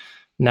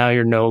now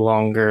you're no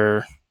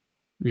longer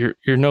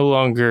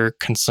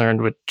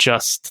concerned with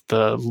just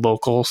the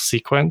local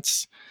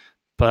sequence,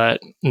 but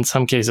in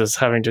some cases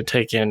having to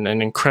take in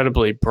an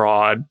incredibly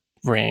broad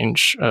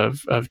range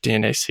of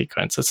DNA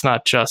sequence. It's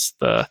not just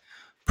the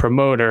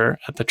promoter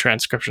at the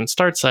transcription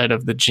start site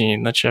of the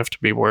gene that you have to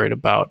be worried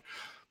about,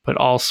 but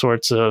all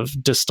sorts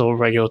of distal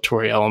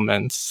regulatory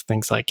elements,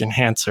 things like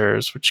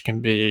enhancers, which can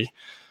be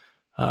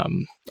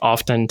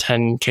often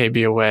 10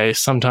 kb away,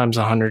 sometimes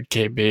 100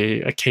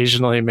 kb,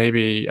 occasionally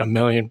maybe a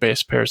million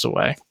base pairs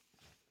away.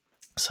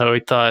 So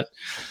we thought,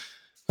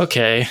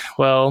 okay,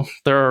 well,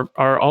 there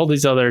are all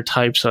these other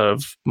types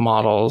of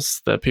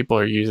models that people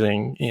are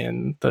using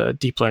in the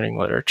deep learning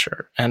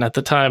literature. And at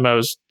the time, I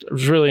was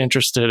really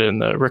interested in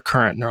the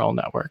recurrent neural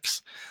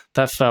networks.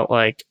 That felt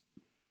like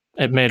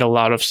it made a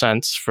lot of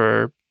sense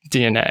for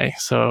DNA.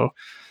 So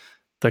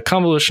the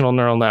convolutional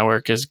neural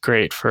network is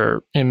great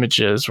for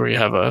images where you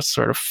have a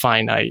sort of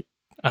finite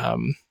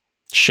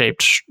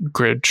shaped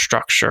grid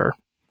structure,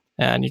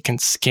 and you can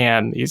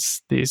scan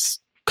these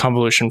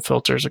convolution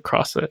filters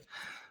across it.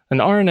 An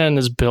RNN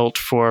is built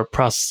for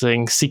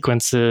processing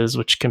sequences,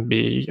 which can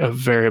be of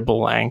variable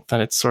length,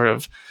 and I sort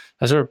of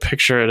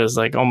picture it as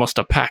like almost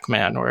a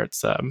Pac-Man, where it's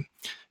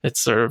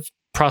sort of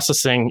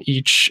processing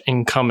each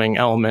incoming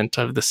element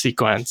of the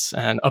sequence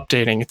and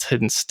updating its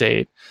hidden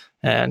state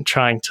and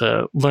trying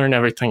to learn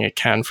everything it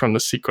can from the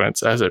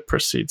sequence as it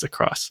proceeds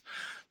across.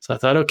 So I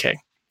thought, okay,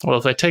 well,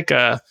 if I take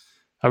a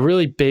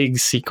really big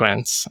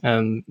sequence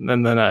and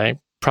then I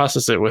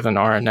process it with an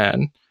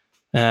RNN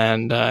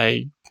and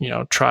I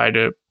try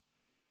to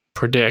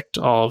predict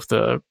all of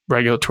the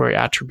regulatory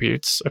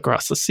attributes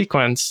across the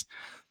sequence,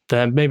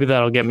 then maybe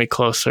that'll get me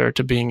closer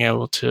to being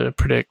able to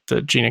predict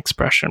the gene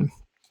expression.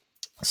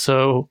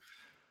 So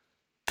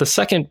the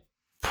second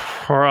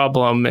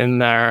problem in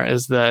there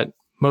is that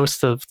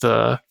most of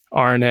the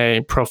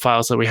RNA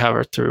profiles that we have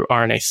are through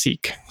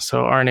RNA-seq.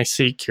 So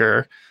RNA-seq,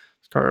 you're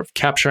sort of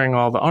capturing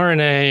all the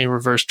RNA,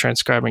 reverse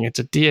transcribing it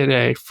to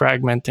DNA,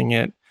 fragmenting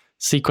it,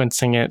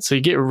 sequencing it. So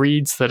you get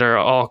reads that are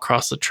all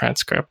across the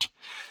transcript.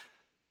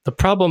 The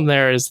problem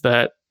there is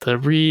that the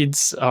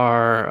reads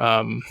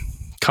are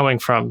coming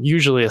from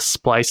usually a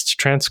spliced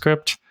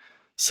transcript.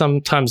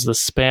 Sometimes the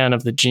span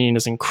of the gene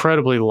is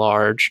incredibly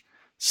large.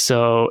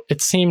 So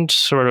it seemed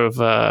sort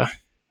of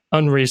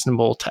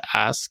unreasonable to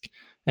ask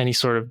any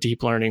sort of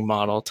deep learning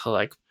model to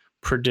like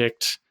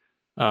predict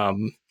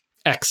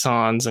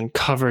exons and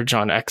coverage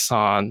on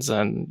exons,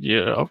 and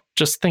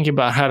just thinking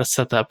about how to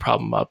set that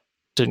problem up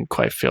didn't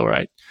quite feel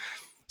right.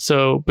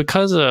 So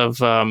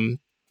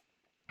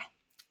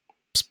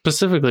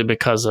specifically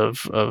because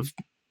of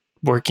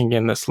working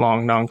in this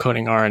long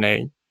non-coding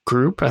RNA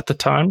group at the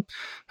time,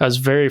 I was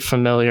very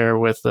familiar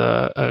with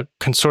a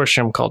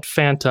consortium called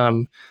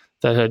Phantom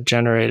that had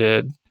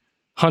generated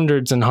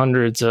hundreds and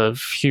hundreds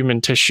of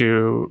human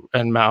tissue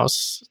and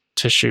mouse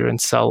tissue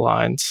and cell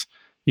lines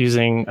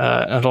using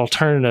an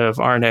alternative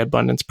RNA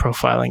abundance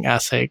profiling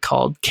assay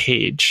called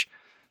CAGE.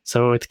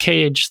 So with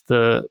CAGE,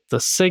 the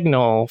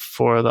signal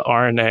for the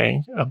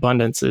RNA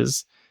abundance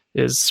is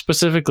is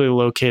specifically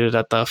located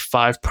at the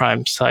 5'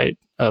 site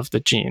of the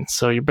gene.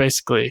 So you're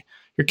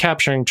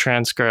capturing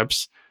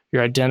transcripts,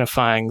 you're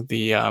identifying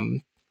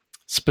the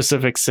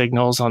specific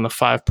signals on the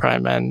 5'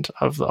 end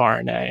of the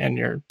RNA, and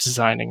you're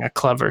designing a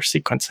clever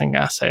sequencing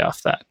assay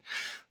off that.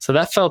 So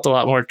that felt a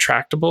lot more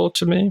tractable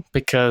to me,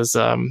 because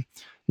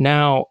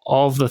now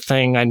all of the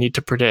thing I need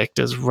to predict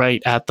is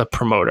right at the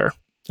promoter.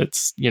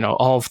 It's,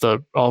 all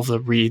of the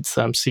reads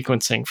that I'm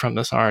sequencing from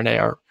this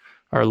RNA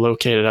are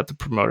located at the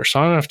promoter. So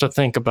I don't have to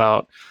think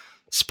about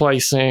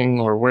splicing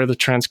or where the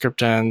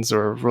transcript ends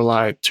or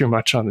rely too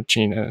much on the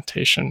gene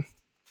annotation.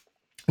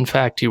 In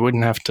fact, you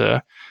wouldn't have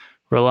to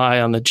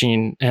rely on the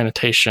gene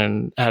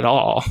annotation at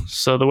all.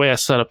 So the way I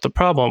set up the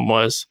problem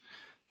was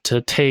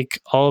to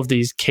take all of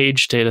these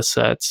cage data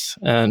sets,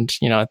 and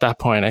at that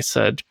point I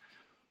said,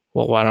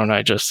 well, why don't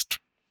I just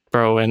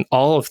throw in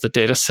all of the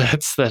data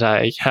sets that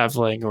I have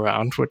laying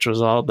around, which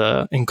was all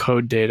the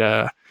ENCODE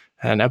data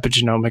and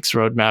epigenomics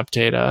roadmap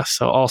data,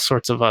 so all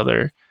sorts of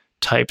other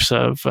types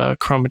of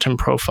chromatin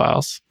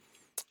profiles.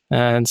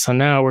 And so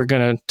now we're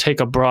going to take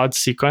a broad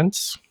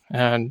sequence,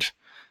 and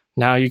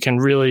now you can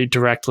really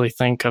directly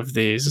think of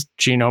these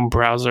genome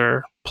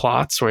browser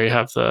plots where you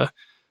have the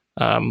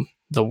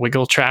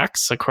wiggle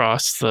tracks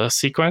across the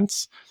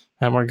sequence,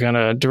 and we're going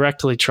to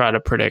directly try to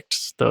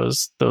predict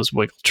those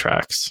wiggle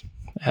tracks.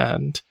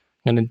 And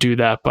I'm going to do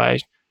that by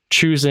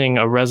choosing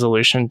a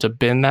resolution to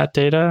bin that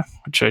data,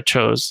 which I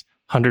chose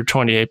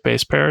 128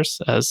 base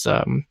pairs as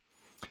a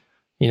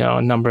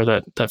number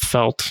that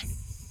felt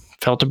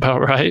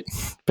about right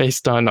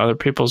based on other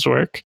people's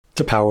work.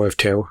 It's a power of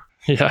 2.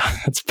 Yeah,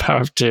 it's a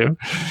power of 2.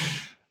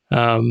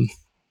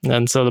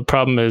 And so the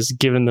problem is,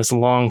 given this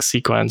long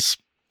sequence,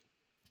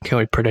 can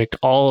we predict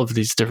all of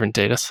these different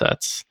data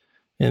sets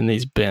in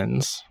these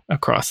bins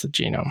across the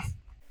genome?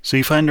 So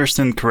if I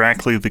understand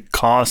correctly, the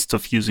cost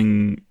of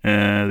using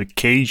the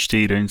cage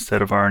data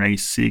instead of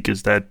RNA-seq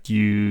is that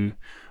you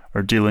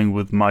are dealing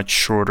with much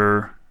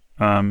shorter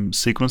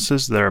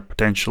sequences that are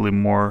potentially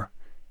more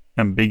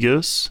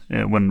ambiguous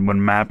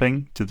when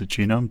mapping to the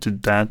genome.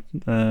 Did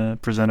that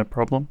present a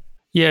problem?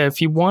 Yeah,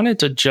 if you wanted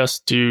to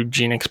just do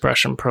gene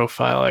expression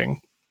profiling,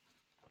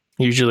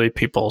 usually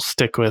people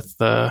stick with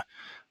the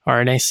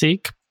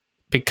RNA-seq,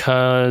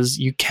 because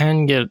you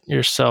can get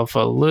yourself a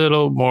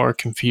little more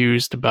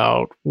confused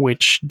about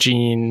which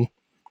gene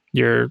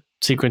you're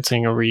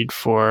sequencing a read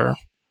for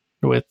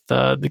with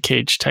the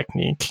cage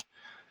technique.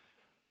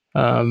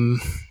 I mean,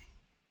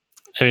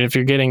 if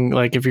you're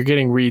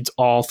getting reads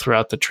all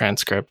throughout the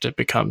transcript, it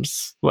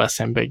becomes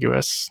less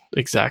ambiguous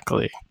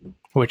exactly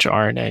which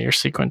RNA you're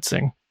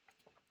sequencing.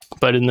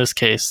 But in this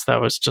case,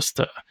 that was just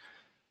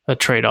a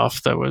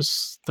trade-off that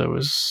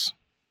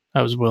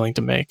I was willing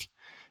to make.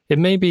 It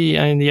may be,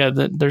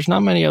 there's not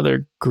many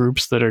other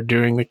groups that are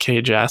doing the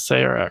cage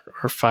assay or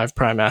 5'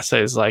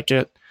 assays like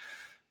it.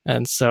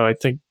 And so I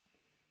think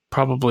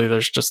probably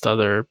there's just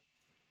other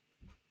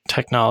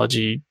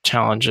technology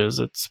challenges.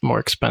 It's more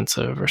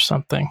expensive or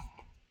something.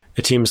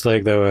 It seems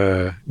like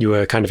you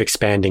were kind of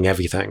expanding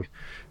everything.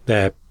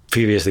 That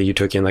previously you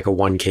took in like a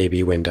 1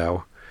 kb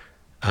window,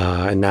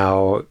 and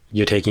now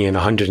you're taking in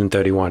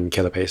 131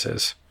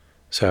 kilobases.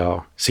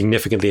 So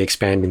significantly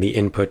expanding the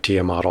input to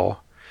your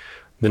model.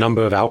 The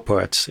number of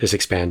outputs is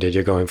expanded.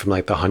 You're going from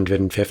like the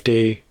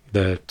 150,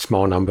 the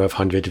small number of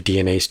hundreds of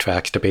DNA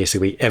tracks, to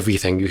basically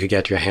everything you could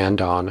get your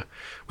hand on,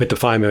 with the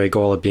primary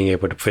goal of being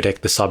able to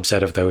predict the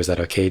subset of those that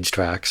are cage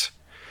tracks.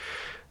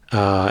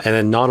 And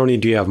then not only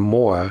do you have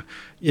more,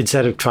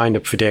 instead of trying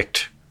to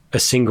predict a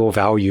single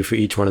value for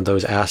each one of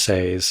those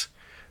assays,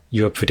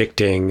 you're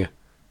predicting,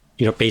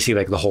 basically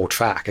like the whole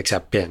track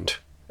except binned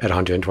at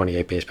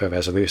 128 base pair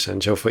resolution.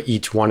 So for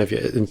each one of you,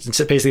 it's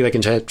basically like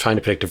instead of trying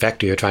to predict a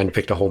vector, you're trying to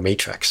predict a whole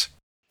matrix.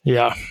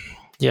 Yeah.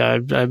 Yeah,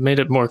 I've made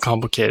it more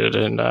complicated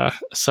in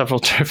several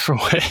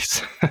different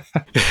ways.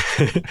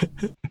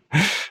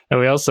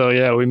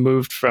 And we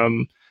moved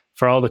from,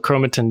 for all the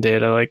chromatin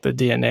data, like the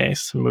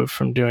DNAs, moved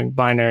from doing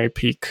binary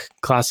peak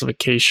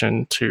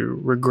classification to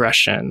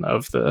regression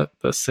of the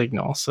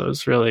signal. So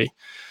it's really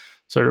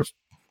sort of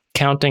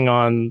counting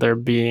on there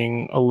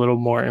being a little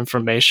more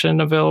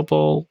information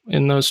available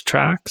in those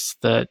tracks,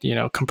 that,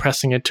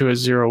 compressing it to a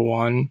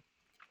 0-1,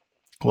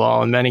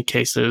 while in many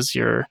cases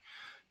you're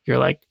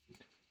like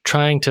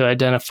trying to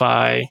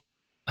identify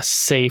a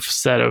safe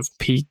set of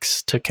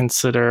peaks to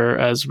consider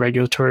as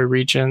regulatory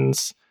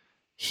regions.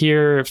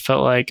 Here it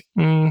felt like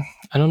I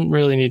don't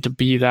really need to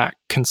be that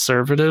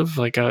conservative.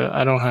 Like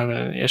I don't have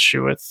an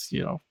issue with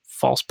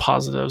false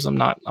positives. I'm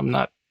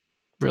not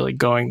really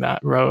going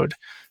that road.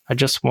 I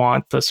just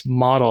want this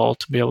model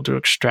to be able to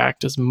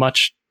extract as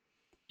much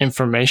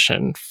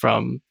information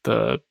from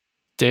the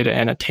data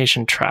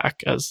annotation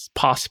track as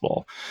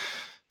possible.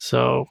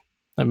 So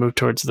I moved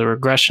towards the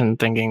regression,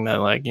 thinking that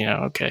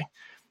okay,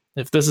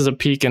 if this is a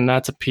peak and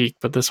that's a peak,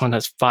 but this one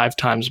has 5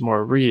 times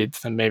more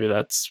reads, then maybe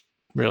that's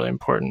really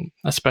important,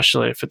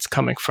 especially if it's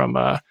coming from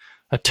a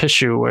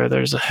tissue where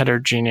there's a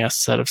heterogeneous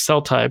set of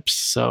cell types.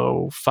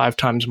 So 5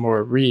 times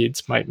more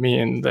reads might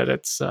mean that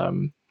it's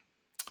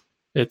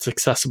it's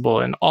accessible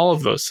in all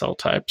of those cell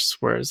types,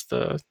 whereas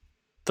the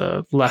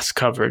less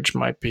coverage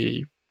might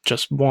be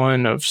just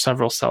one of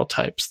several cell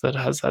types that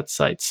has that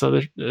site.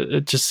 So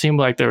it just seemed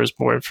like there was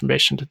more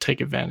information to take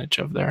advantage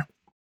of there.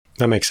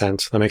 That makes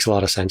sense. That makes a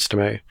lot of sense to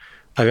me.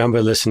 I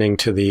remember listening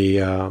to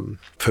the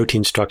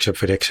protein structure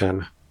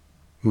prediction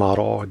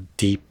model,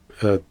 Deep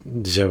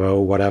Zero,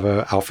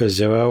 whatever, Alpha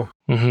Zero.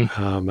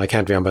 Mm-hmm. I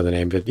can't remember the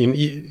name, but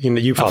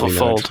you probably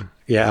know it.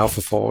 Yeah,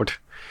 AlphaFold.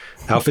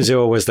 Alpha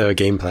Zero was the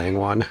game playing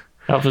one.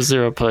 Alpha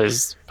Zero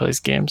plays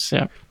games,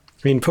 yeah.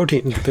 I mean,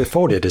 the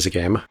Folded is a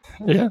game.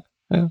 Yeah.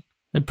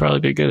 They'd probably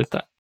be good at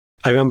that.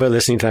 I remember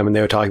listening to them and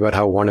they were talking about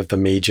how one of the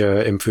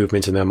major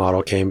improvements in their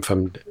model came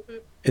from,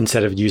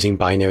 instead of using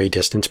binary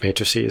distance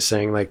matrices,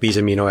 saying like these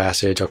amino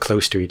acids are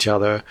close to each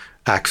other,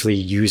 actually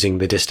using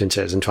the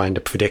distances and trying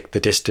to predict the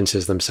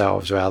distances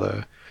themselves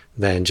rather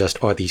than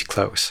just, are these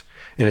close?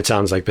 And it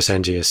sounds like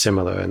Basenji is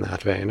similar in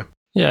that vein.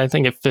 Yeah, I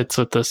think it fits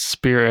with the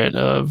spirit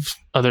of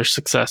other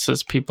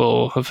successes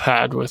people have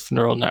had with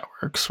neural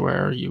networks,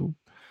 where you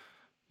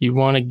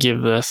want to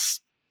give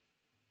this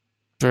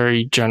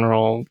very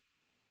general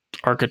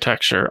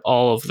architecture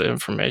all of the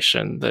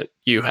information that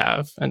you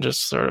have and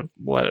just sort of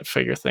let it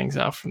figure things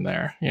out from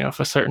there. If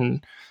a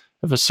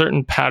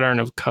certain pattern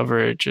of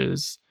coverage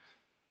is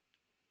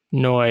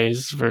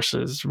noise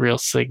versus real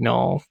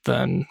signal,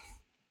 then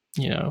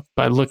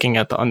by looking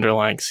at the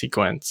underlying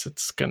sequence,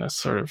 it's going to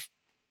sort of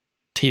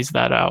tease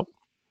that out.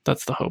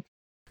 That's the hope.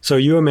 So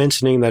you were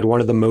mentioning that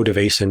one of the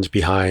motivations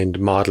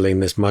behind modeling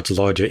this much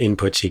larger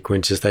input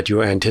sequence is that you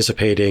were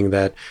anticipating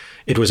that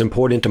it was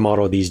important to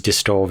model these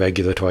distal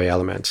regulatory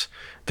elements,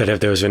 that if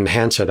there was an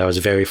enhancer that was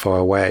very far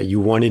away, you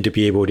wanted to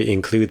be able to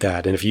include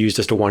that. And if you used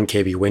just a 1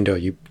 kb window,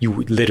 you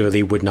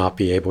literally would not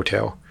be able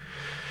to.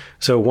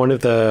 So one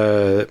of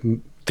the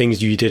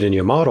things you did in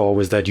your model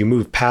was that you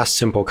moved past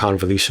simple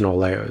convolutional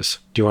layers.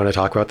 Do you want to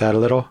talk about that a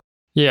little?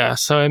 Yeah.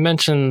 So I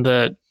mentioned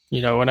that,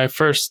 when I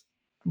first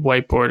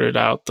whiteboarded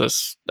out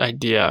this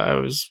idea, I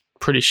was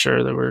pretty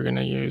sure that we were going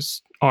to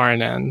use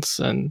RNNs,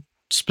 and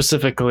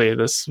specifically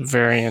this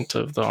variant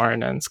of the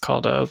RNNs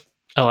called a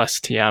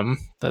LSTM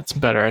that's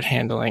better at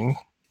handling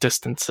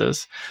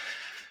distances.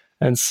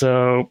 And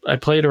so I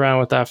played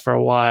around with that for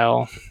a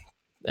while,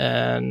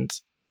 and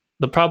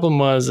the problem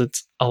was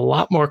it's a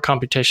lot more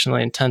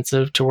computationally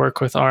intensive to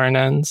work with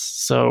RNNs.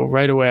 So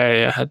right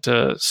away I had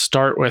to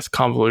start with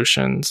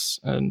convolutions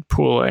and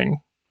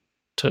pooling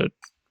to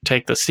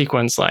take the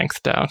sequence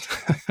length down,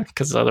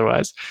 because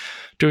otherwise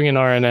doing an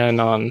RNN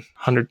on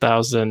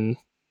 100,000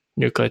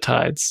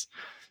 nucleotides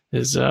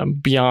is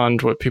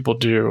beyond what people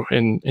do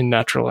in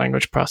natural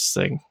language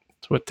processing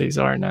with these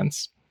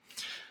RNNs.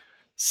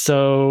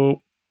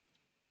 So,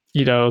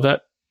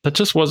 that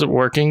just wasn't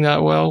working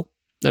that well.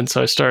 And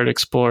so I started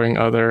exploring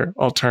other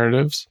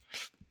alternatives.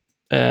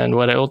 And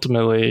what I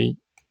ultimately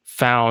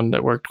found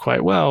that worked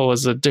quite well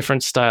was a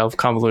different style of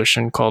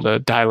convolution called a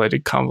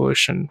dilated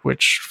convolution,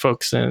 which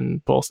folks in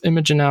both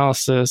image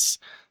analysis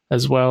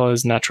as well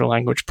as natural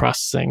language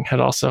processing had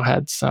also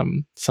had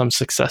some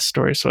success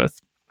stories with.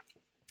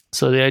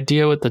 So the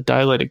idea with the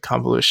dilated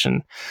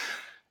convolution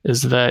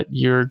is that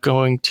you're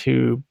going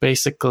to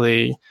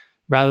basically,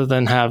 rather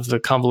than have the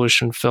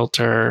convolution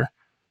filter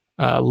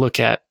look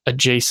at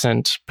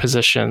adjacent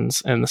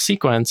positions in the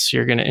sequence,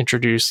 you're going to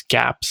introduce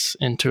gaps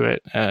into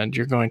it, and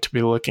you're going to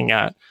be looking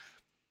at,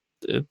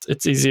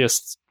 it's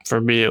easiest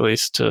for me at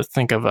least to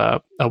think of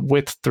a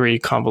width 3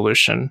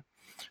 convolution.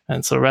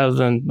 And so rather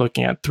than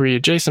looking at 3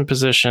 adjacent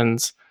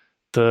positions,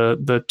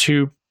 the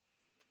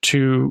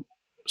two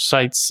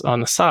sites on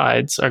the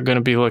sides are going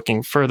to be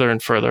looking further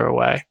and further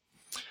away.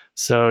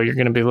 So you're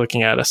going to be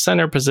looking at a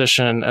center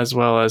position as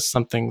well as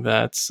something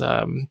that's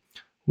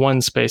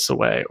 1 space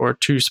away, or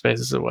 2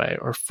 spaces away,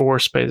 or 4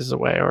 spaces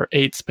away, or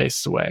 8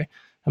 spaces away.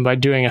 And by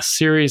doing a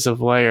series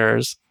of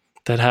layers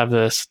that have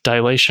this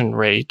dilation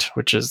rate,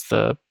 which is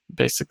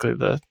basically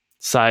the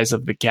size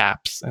of the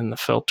gaps in the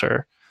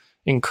filter,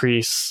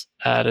 increase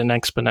at an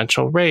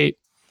exponential rate,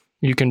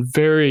 you can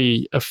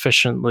very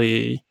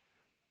efficiently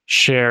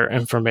share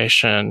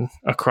information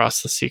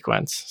across the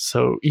sequence.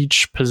 So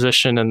each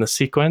position in the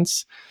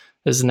sequence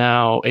is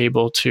now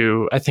able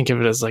to, I think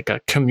of it as like a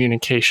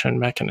communication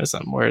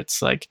mechanism, where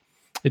it's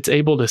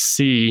able to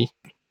see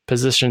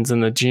positions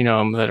in the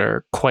genome that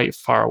are quite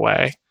far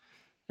away.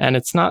 And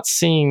it's not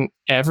seeing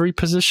every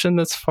position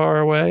that's far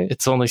away.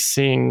 It's only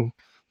seeing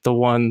the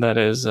one that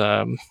is,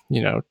 2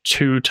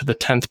 to the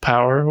 10th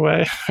power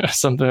away,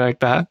 something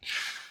like that.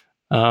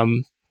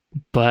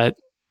 But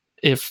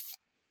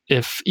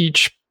if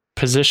each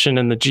position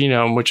in the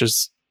genome, which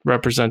is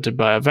represented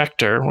by a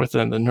vector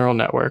within the neural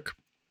network,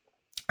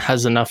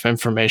 has enough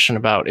information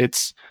about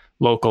its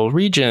local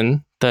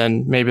region,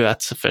 then maybe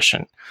that's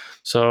sufficient.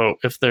 So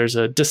if there's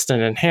a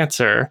distant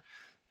enhancer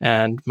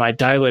and my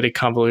dilated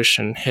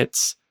convolution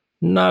hits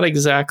not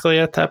exactly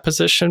at that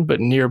position,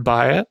 but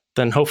nearby it,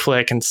 then hopefully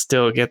I can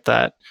still get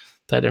that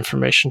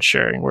information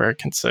sharing, where I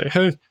can say,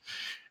 hey,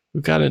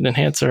 we've got an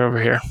enhancer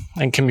over here,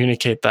 and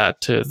communicate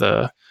that to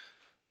the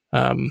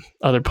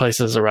other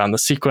places around the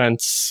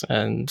sequence,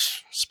 and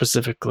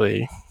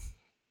specifically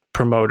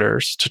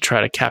promoters to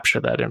try to capture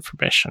that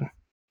information.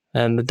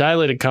 And the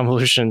dilated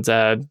convolutions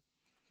add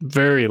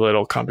very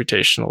little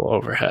computational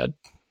overhead.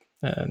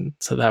 And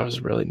so that was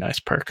a really nice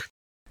perk.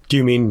 Do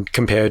you mean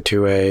compared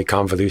to a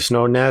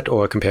convolutional net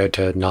or compared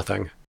to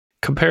nothing?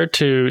 Compared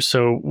to,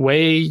 so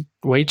way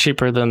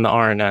cheaper than the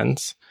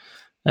RNNs.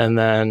 And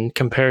then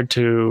compared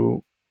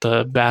to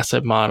the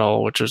Basset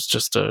model, which is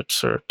just a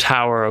sort of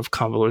tower of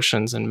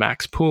convolutions and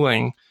max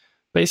pooling,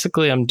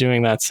 basically I'm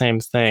doing that same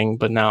thing,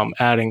 but now I'm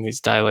adding these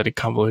dilated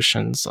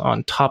convolutions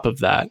on top of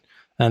that.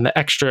 And the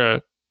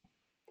extra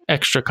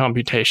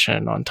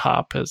computation on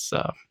top is,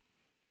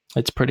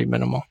 it's pretty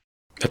minimal.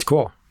 That's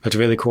cool. That's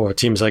really cool. It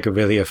seems like a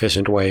really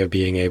efficient way of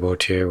being able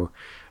to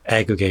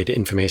aggregate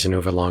information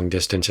over long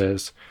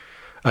distances.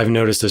 I've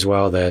noticed as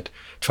well that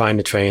trying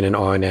to train an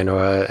RNN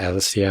or a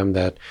LSTM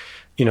that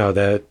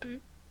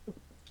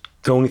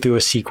going through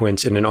a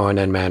sequence in an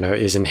RNN manner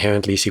is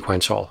inherently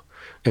sequential.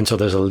 And so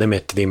there's a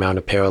limit to the amount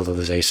of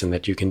parallelization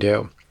that you can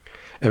do.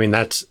 I mean,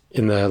 that's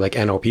in the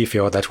NLP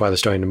field. That's why they're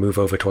starting to move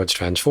over towards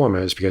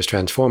transformers, because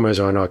transformers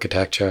are an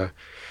architecture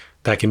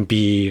that can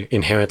be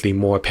inherently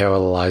more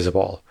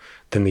parallelizable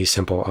than these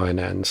simple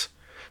RNNs.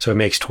 So it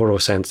makes total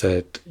sense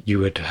that you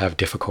would have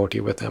difficulty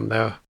with them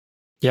there.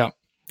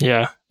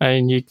 Yeah.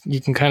 I mean,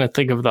 you can kind of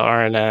think of the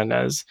RNN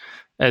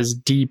as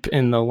deep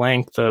in the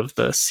length of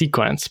the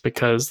sequence,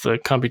 because the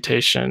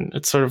computation,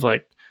 it's sort of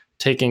like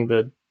taking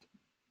the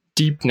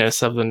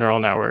deepness of the neural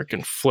network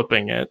and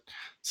flipping it.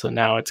 So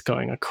now it's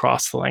going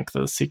across the length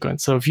of the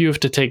sequence. So if you have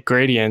to take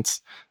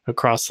gradients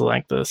across the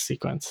length of the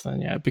sequence,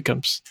 then yeah, it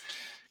becomes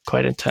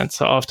quite intense.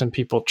 So often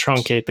people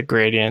truncate the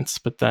gradients,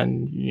 but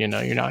then, you're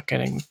not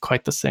getting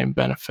quite the same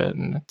benefit,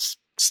 and it's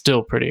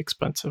still pretty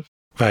expensive.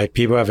 Right.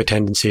 People have a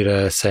tendency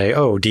to say,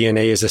 oh,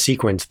 DNA is a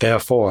sequence,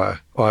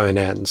 therefore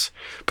RNNs.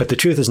 But the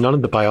truth is, none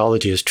of the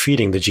biology is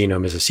treating the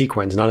genome as a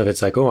sequence. None of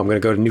it's like, oh, I'm going to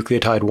go to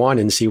nucleotide 1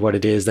 and see what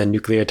it is, then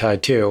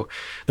nucleotide 2.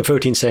 The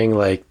protein's saying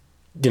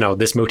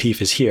this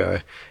motif is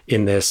here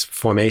in this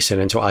formation,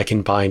 and so I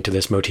can bind to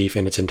this motif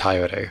in its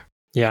entirety.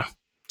 Yeah,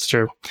 it's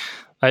true.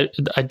 I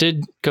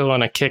did go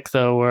on a kick,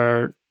 though,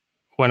 where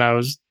when I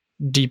was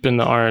deep in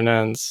the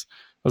RNNs,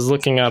 I was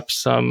looking up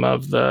some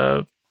of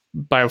the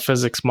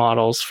biophysics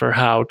models for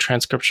how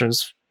transcription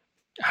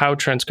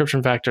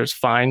factors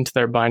find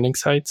their binding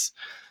sites.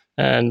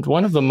 And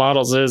one of the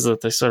models is that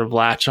they sort of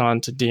latch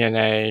on to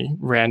DNA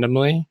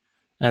randomly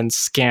and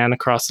scan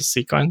across the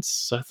sequence.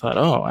 So I thought,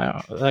 oh,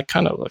 wow, that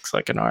kind of looks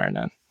like an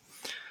RNN.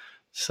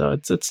 So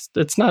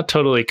it's not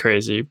totally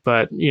crazy,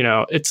 but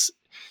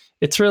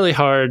it's really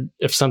hard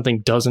if something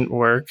doesn't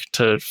work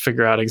to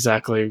figure out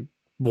exactly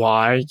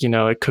why.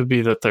 It could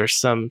be that there's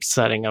some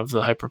setting of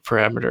the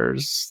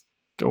hyperparameters,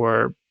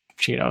 or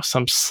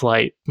some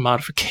slight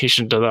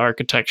modification to the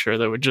architecture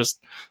that would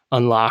just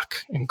unlock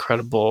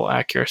incredible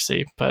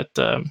accuracy. But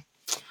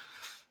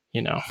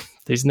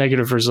these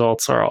negative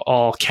results are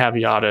all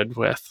caveated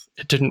with,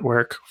 it didn't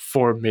work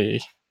for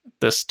me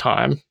this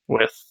time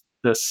with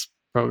this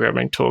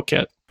programming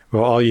toolkit.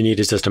 Well, all you need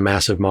is just a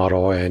massive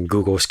model and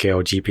Google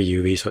scale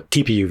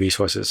TPU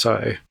resources.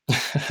 Sorry.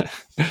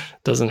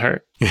 Doesn't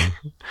hurt.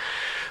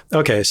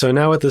 Okay, so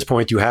now at this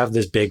point, you have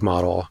this big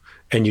model,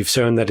 and you've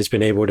shown that it's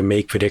been able to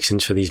make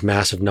predictions for these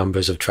massive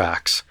numbers of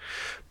tracks.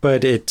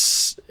 But it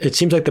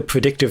seems like the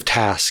predictive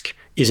task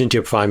isn't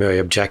your primary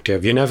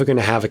objective. You're never going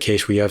to have a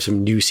case where you have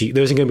some new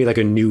there isn't going to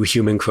be a new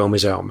human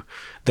chromosome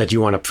that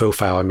you want to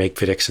profile and make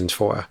predictions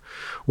for.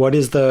 What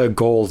is the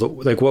goal?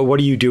 What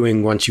are you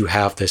doing once you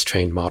have this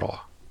trained model?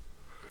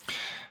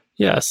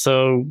 Yeah,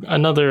 so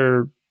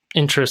another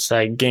interest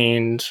I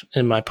gained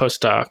in my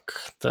postdoc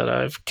that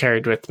I've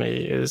carried with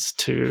me is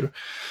to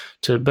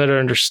better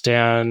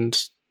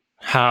understand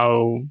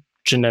how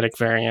genetic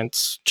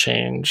variants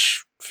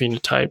change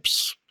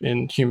phenotypes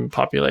in human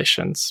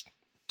populations.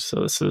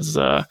 So this is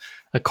a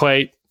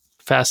quite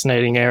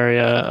fascinating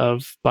area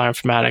of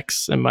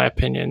bioinformatics, in my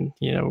opinion.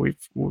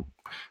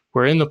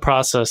 We're in the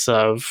process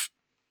of,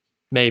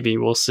 maybe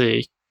we'll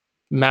see,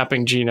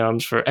 mapping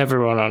genomes for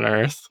everyone on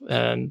Earth,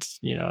 and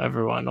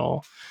everyone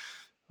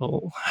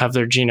will have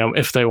their genome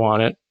if they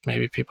want it.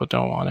 Maybe people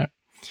don't want it,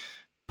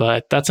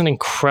 but that's an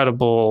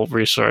incredible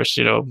resource.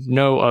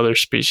 No other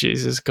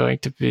species is going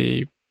to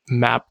be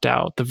mapped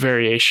out. The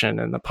variation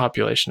in the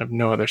population of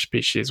no other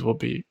species will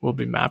be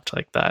mapped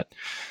like that.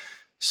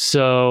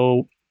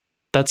 So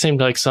that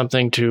seemed like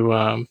something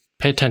to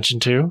pay attention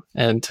to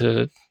and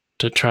to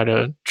try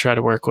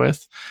to work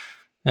with.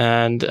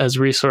 And as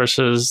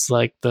resources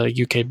like the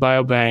UK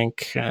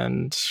Biobank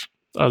and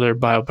other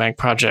biobank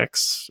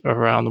projects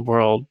around the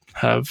world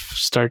have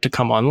started to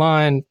come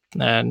online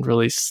and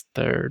release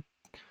their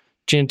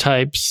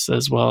genotypes,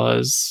 as well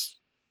as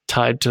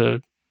tied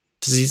to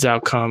disease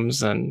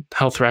outcomes and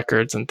health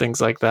records and things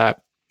like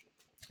that.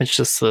 It's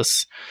just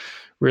this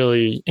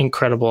really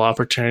incredible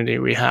opportunity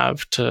we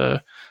have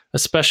to,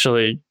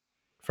 especially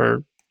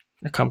for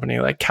a company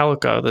like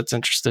Calico that's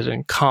interested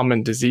in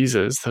common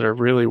diseases that are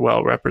really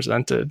well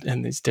represented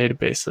in these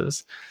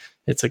databases.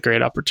 It's a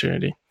great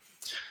opportunity.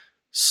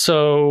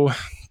 So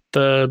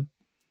the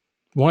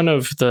one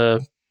of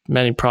the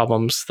many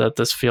problems that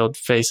this field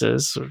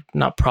faces, or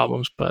not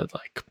problems, but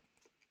like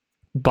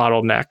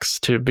bottlenecks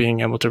to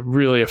being able to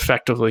really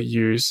effectively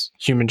use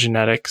human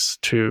genetics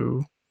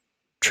to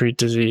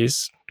treat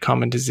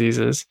common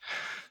diseases,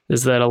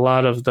 is that a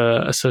lot of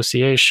the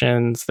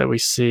associations that we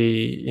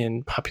see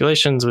in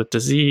populations with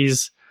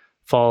disease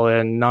fall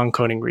in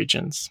non-coding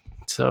regions.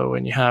 So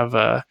when you have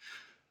a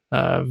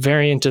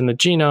variant in the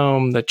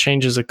genome that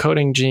changes a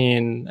coding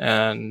gene,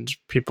 and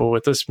people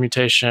with this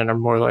mutation are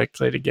more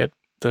likely to get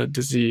the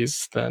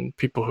disease than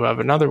people who have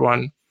another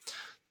one,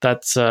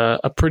 that's a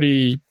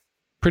pretty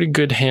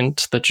good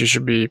hint that you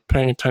should be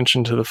paying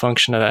attention to the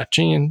function of that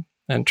gene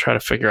and try to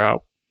figure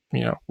out,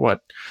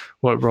 what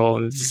role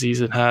in the disease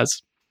it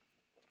has.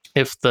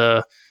 If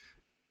the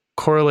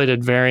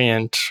correlated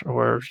variant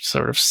or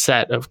sort of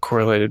set of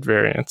correlated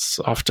variants,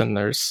 often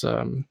there's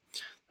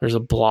a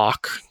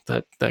block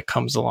that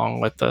comes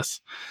along with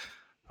this,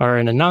 are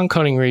in a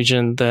non-coding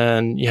region,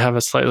 then you have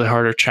a slightly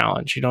harder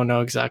challenge. You don't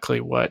know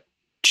exactly what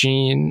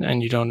gene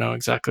and you don't know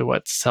exactly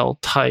what cell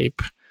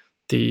type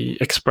the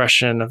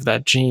expression of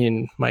that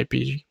gene might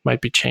be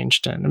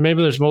changed in. And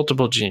maybe there's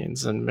multiple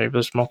genes and maybe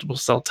there's multiple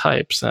cell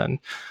types, and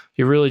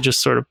you're really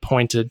just sort of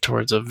pointed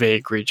towards a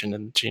vague region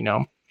in the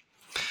genome.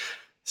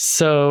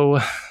 So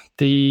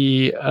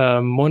the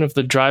one of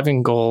the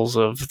driving goals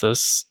of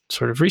this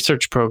sort of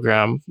research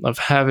program of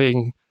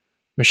having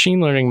machine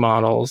learning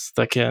models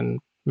that can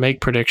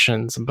make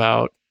predictions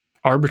about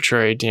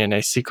arbitrary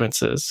DNA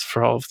sequences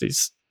for all of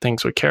these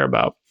things we care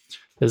about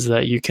is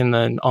that you can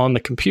then on the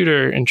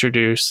computer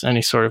introduce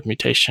any sort of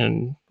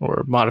mutation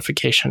or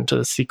modification to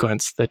the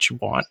sequence that you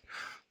want.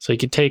 So you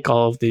could take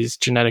all of these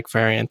genetic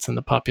variants in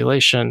the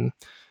population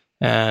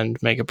and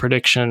make a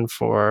prediction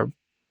for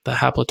the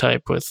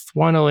haplotype with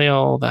one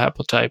allele, the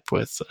haplotype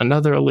with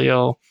another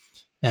allele,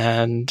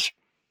 and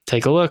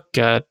take a look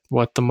at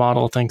what the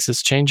model thinks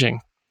is changing.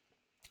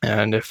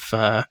 And if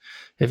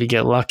you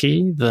get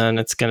lucky, then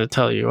it's going to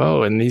tell you,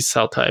 oh, in these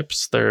cell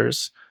types,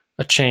 there's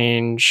a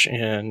change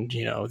in,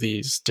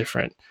 these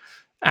different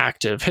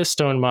active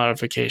histone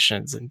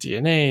modifications in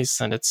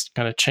DNAs, and it's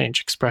going to change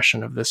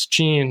expression of this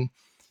gene.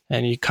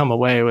 And you come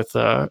away with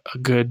a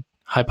good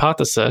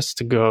hypothesis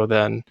to go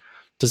then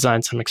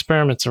design some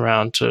experiments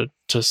around to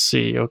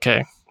see,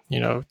 okay,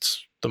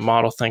 the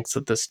model thinks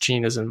that this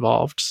gene is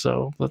involved,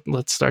 so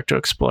let's start to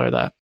explore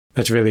that.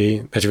 That's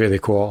really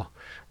cool.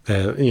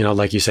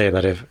 Like you say,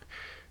 that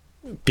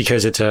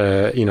because it's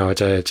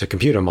a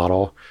computer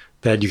model,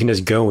 that you can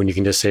just go and you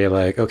can just say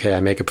like, okay, I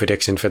make a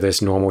prediction for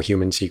this normal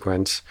human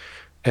sequence,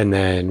 and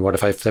then what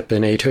if I flip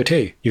an A to a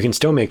T? You can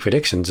still make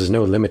predictions. There's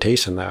no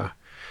limitation there.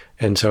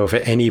 And so for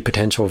any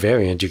potential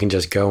variant, you can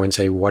just go and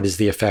say, what is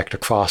the effect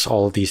across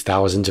all of these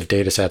thousands of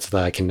data sets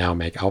that I can now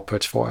make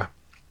outputs for?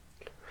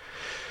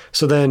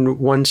 So then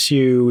once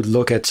you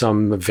look at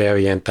some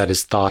variant that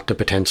is thought to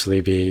potentially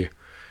be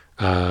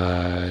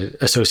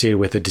associated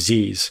with a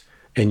disease,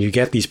 and you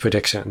get these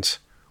predictions,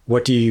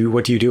 what do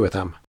you do with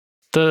them?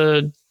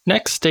 The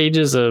next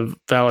stages of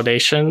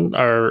validation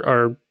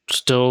are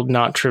still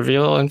not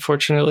trivial,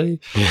 unfortunately.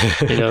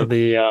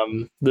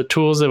 The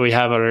tools that we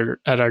have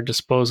at our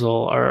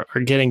disposal are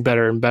getting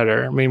better and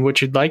better. I mean,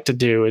 what you'd like to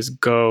do is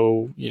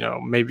go,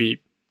 maybe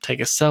take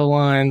a cell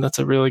line that's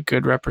a really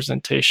good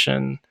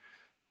representation,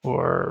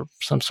 or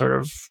some sort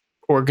of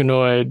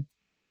organoid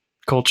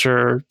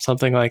culture,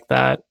 something like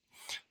that.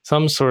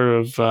 Some sort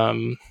of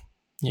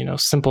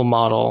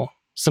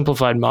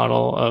simplified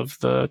model of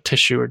the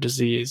tissue or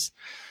disease,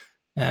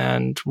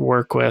 and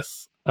work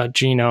with a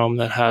genome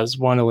that has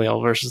one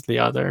allele versus the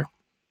other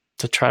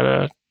to try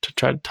to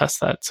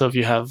test that. So if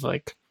you have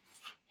a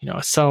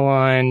cell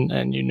line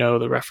and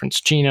the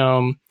reference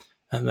genome,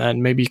 and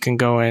then maybe you can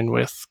go in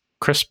with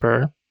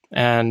CRISPR,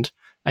 and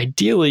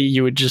ideally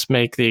you would just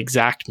make the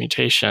exact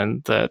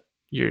mutation that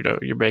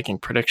you're making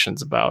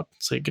predictions about,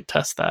 so you could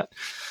test that.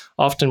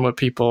 Often what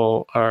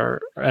people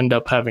end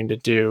up having to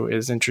do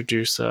is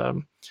introduce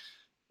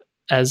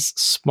as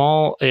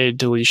small a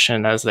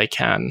deletion as they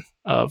can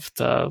of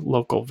the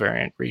local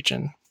variant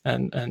region.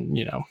 And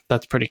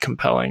that's pretty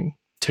compelling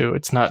too.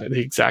 It's not the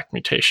exact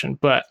mutation,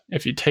 but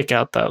if you take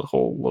out that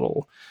whole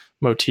little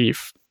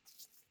motif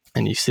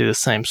and you see the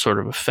same sort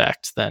of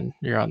effect, then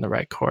you're on the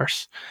right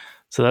course.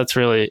 So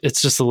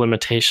it's just a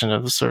limitation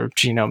of the sort of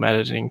genome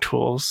editing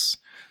tools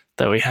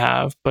that we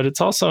have. But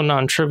it's also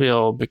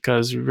non-trivial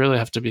because you really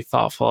have to be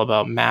thoughtful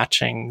about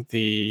matching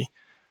the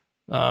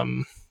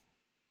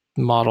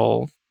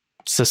model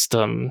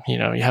system. You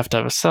have to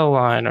have a cell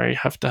line, or you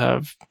have to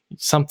have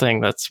something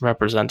that's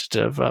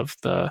representative of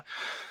the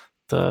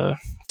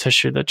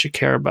tissue that you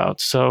care about.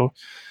 So,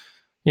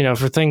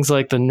 for things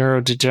like the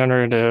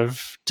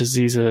neurodegenerative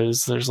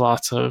diseases, there's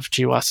lots of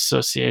GWAS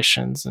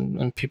associations,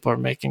 and people are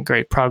making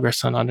great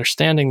progress on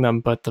understanding them,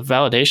 but the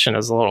validation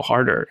is a little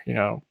harder.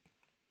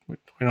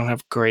 We don't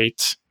have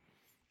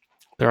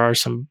there are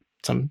some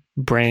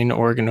brain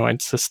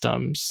organoid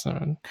systems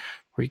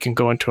where where you can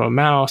go into a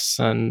mouse,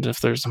 and if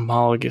there's a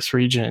homologous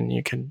region,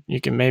 you can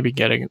maybe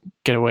get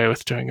away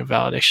with doing a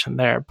validation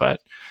there,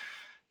 but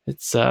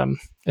it's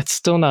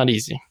still not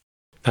easy.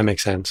 That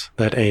makes sense.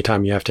 That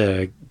anytime you have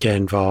to get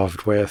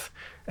involved with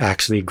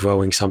actually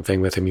growing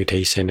something with a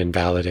mutation and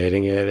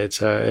validating it,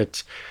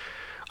 it's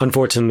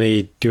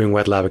unfortunately doing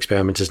wet lab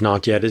experiments is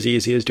not yet as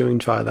easy as doing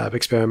dry lab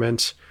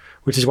experiments,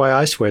 which is why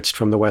I switched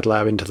from the wet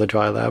lab into the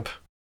dry lab.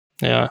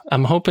 Yeah,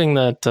 I'm hoping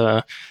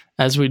that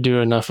as we do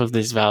enough of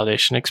these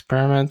validation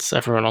experiments,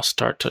 everyone will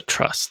start to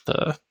trust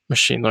the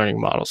machine learning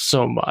models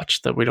so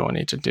much that we don't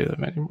need to do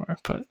them anymore.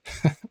 But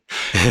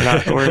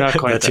we're not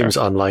quite that there. Seems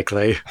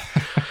unlikely.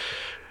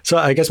 So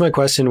I guess my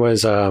question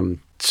was,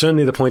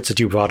 certainly the points that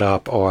you brought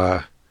up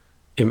are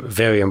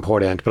very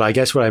important, but I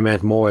guess what I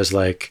meant more is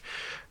like,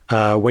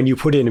 when you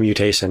put in a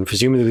mutation,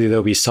 presumably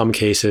there'll be some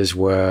cases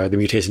where the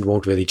mutation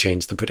won't really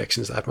change the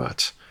predictions that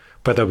much.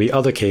 But there'll be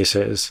other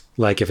cases,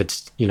 like if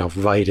it's,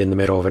 right in the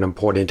middle of an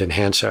important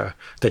enhancer,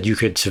 that you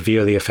could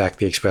severely affect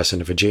the expression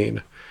of a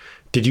gene.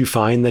 Did you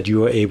find that you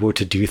were able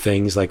to do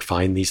things like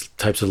find these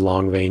types of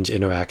long-range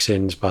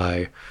interactions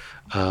by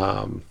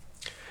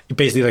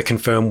basically like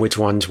confirm which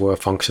ones were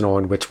functional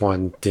and which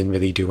one didn't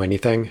really do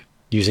anything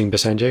using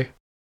Basenji?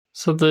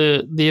 So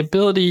the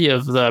ability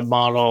of the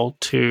model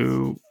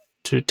to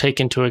take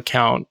into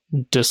account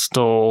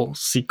distal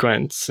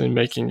sequence in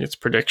making its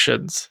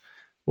predictions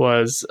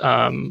was,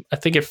 I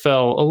think it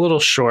fell a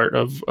little short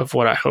of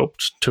what I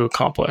hoped to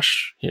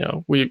accomplish.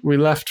 We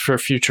left for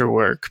future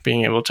work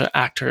being able to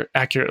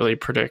accurately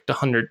predict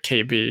 100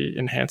 kb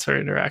enhancer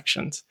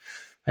interactions.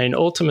 I mean,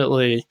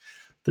 ultimately,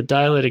 the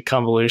dilated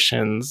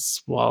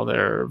convolutions, while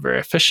they're very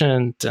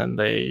efficient and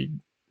they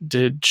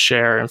did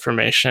share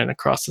information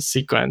across the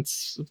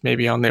sequence,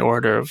 maybe on the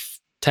order of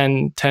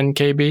 10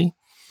 kb,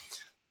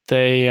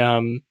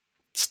 they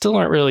still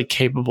aren't really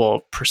capable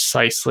of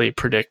precisely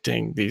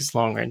predicting these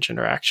long-range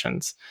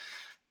interactions.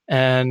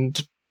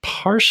 And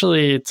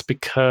partially it's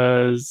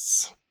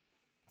because,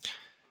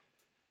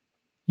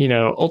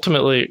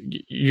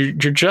 ultimately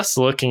you're just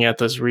looking at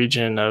this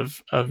region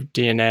of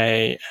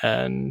DNA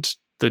and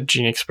the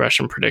gene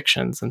expression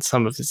predictions and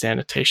some of these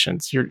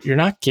annotations. You're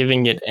not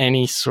giving it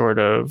any sort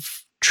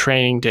of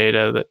training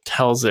data that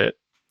tells it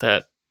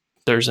that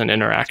there's an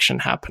interaction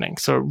happening.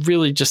 So it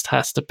really just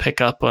has to pick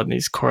up on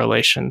these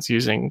correlations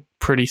using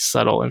pretty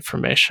subtle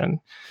information.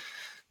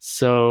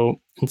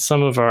 So in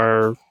some of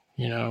our,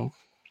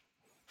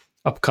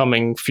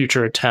 upcoming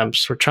future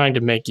attempts, we're trying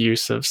to make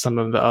use of some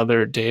of the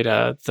other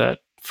data that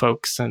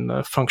folks in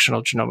the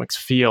functional genomics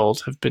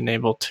field have been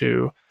able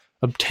to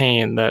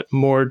obtain that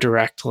more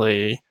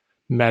directly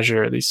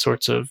measure these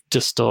sorts of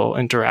distal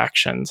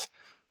interactions,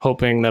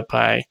 hoping that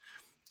by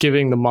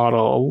giving the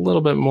model a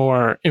little bit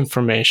more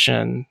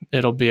information,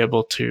 it'll be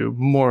able to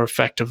more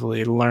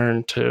effectively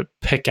learn to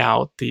pick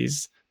out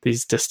these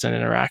distant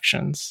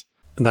interactions.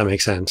 That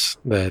makes sense.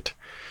 That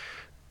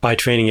by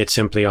training it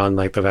simply on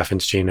like the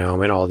reference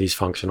genome and all these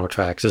functional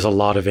tracks, there's a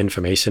lot of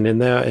information in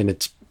there, and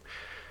it's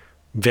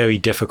very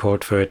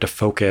difficult for it to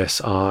focus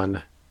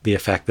on the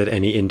effect that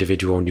any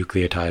individual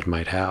nucleotide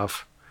might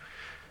have.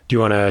 Do you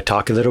want to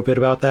talk a little bit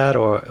about that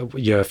or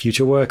your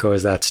future work, or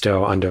is that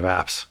still under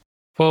wraps?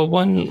 Well,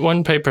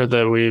 one paper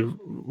that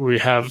we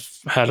have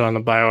had on the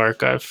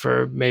bioRxiv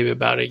for maybe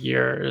about a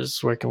year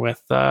is working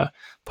with a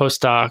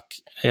postdoc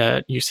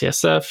at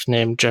UCSF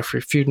named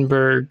Jeffrey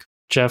Freudenberg.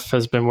 Jeff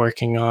has been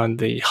working on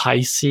the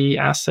Hi-C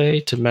assay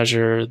to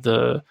measure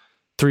the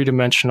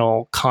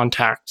three-dimensional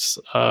contacts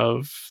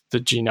of the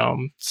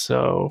genome.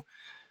 So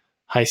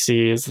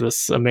Hi-C is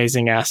this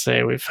amazing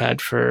assay we've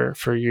had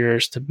for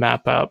years to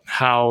map out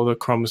how the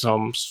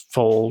chromosomes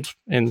fold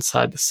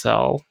inside the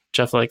cell.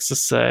 Jeff likes to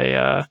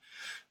say,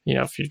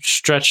 if you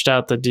stretched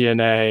out the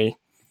DNA,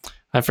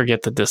 I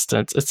forget the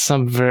distance. It's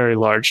some very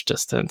large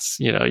distance.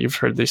 You've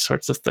heard these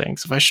sorts of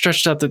things. If I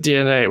stretched out the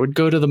DNA, it would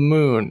go to the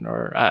moon,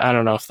 or I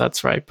don't know if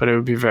that's right, but it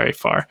would be very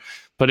far.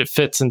 But it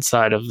fits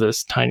inside of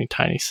this tiny,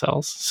 tiny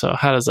cells. So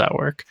how does that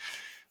work?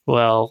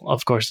 Well,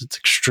 of course, it's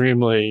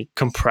extremely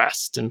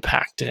compressed and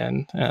packed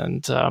in.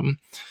 And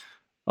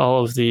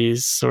all of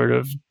these sort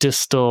of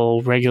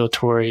distal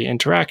regulatory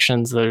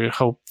interactions that I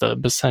hope the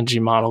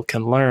Basenji model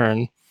can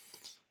learn.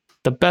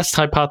 The best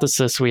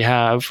hypothesis we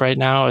have right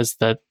now is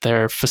that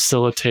they're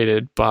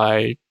facilitated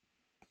by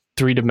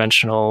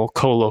three-dimensional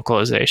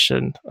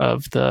co-localization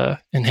of the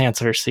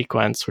enhancer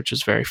sequence, which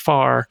is very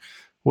far,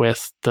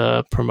 with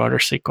the promoter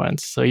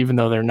sequence. So even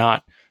though they're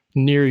not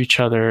near each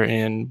other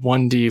in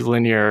 1D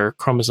linear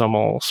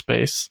chromosomal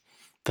space,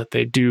 that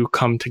they do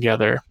come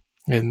together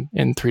in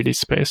 3D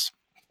space.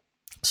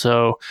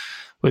 So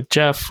with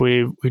Jeff,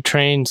 we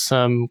trained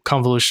some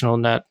convolutional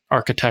net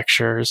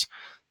architectures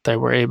that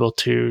were able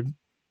to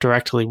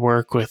directly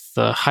work with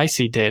the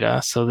Hi-C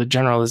data. So the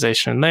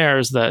generalization there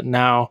is that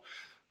now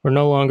we're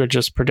no longer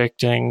just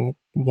predicting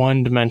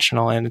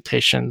one-dimensional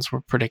annotations.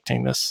 We're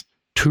predicting this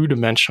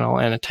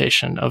two-dimensional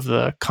annotation of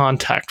the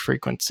contact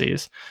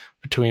frequencies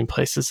between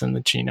places in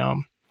the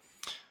genome.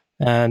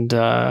 And,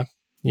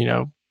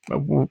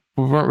 we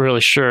weren't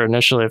really sure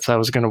initially if that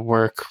was going to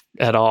work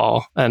at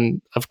all.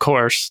 And of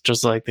course,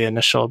 just like the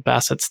initial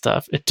Basset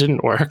stuff, it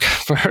didn't work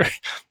for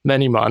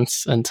many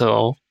months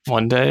until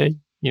one day,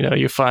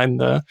 you find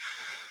the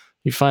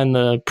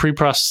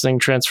pre-processing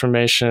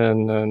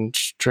transformation and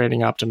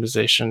trading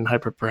optimization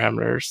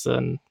hyperparameters,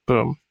 then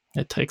boom,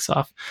 it takes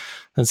off.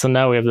 And so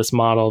now we have this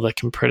model that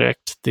can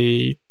predict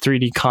the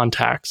 3D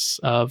contacts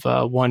of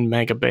 1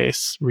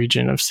 megabase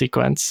region of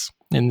sequence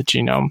in the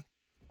genome.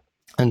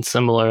 And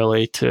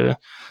similarly to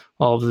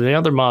all of the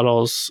other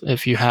models,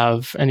 if you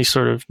have any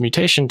sort of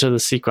mutation to the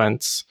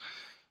sequence,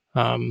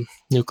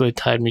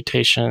 nucleotide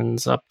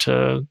mutations up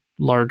to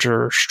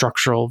larger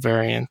structural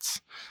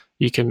variants,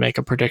 you can make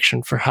a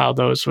prediction for how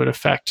those would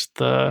affect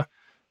the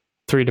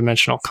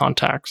three-dimensional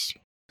contacts.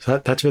 So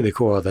that's really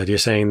cool that you're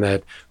saying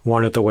that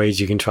one of the ways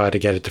you can try to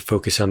get it to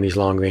focus on these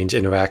long-range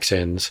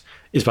interactions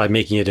is by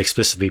making it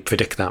explicitly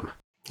predict them.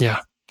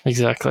 Yeah,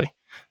 exactly.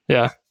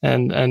 Yeah,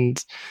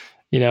 and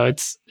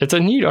it's a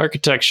neat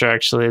architecture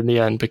actually in the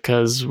end,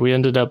 because we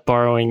ended up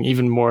borrowing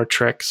even more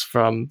tricks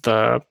from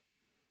the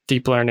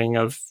deep learning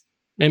of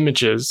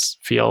images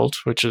field,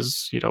 which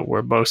is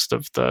where most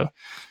of the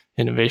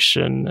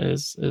innovation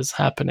is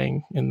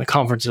happening in the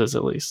conferences,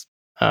 at least,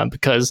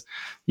 because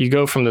you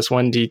go from this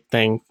 1D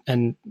thing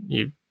and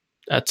you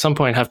at some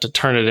point have to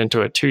turn it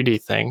into a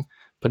 2D thing,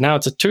 but now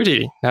it's a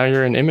 2D. Now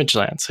you're in image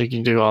land, so you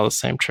can do all the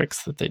same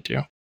tricks that they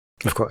do.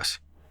 Of course,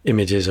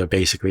 images are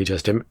basically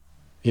just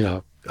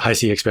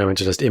high-C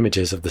experiments are just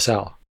images of the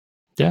cell.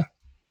 Yeah,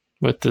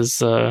 with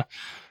this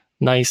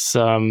nice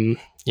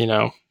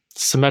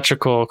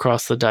symmetrical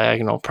across the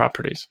diagonal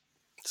properties.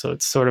 So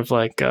it's sort of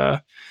like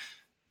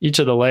each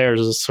of the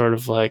layers is sort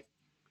of like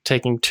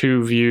taking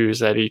two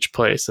views at each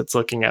place. It's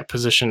looking at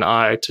position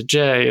I to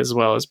J as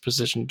well as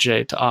position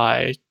J to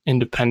I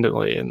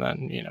independently. And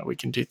then, we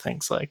can do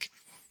things like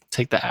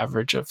take the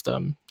average of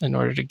them in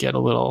order to get a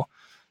little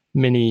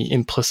mini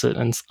implicit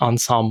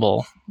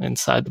ensemble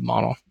inside the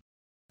model.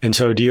 And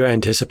so do you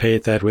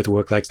anticipate that with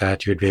work like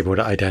that, you'd be able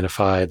to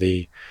identify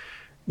the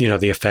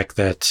effect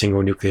that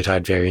single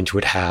nucleotide variants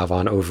would have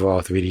on overall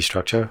 3D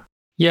structure?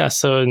 Yeah,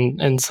 so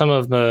in some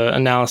of the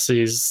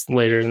analyses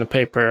later in the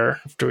paper,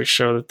 after we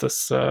show that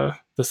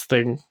this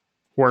thing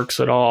works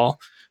at all,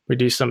 we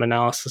do some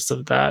analysis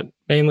of that,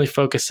 mainly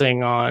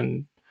focusing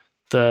on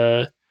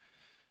the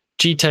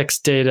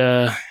GTEx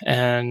data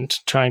and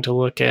trying to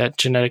look at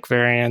genetic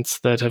variants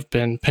that have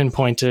been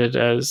pinpointed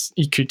as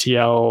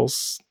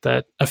eQTLs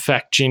that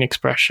affect gene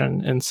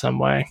expression in some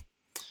way.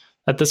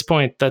 At this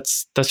point,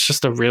 that's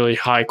just a really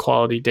high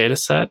quality data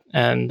set,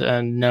 and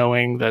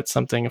knowing that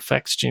something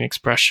affects gene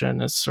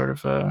expression is sort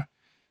of a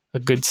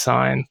good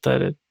sign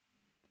that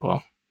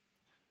a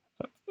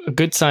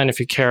good sign if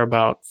you care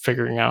about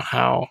figuring out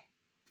how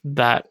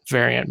that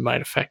variant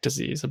might affect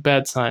disease. A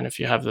bad sign if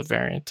you have the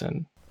variant.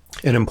 And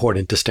an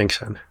important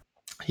distinction.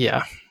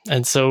 Yeah.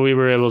 And so we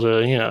were able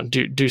to,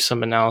 do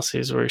some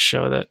analyses where we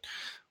show that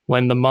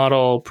when the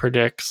model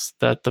predicts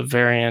that the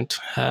variant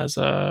has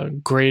a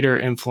greater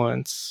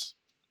influence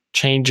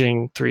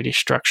changing 3D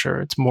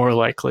structure, it's more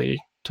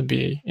likely to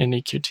be in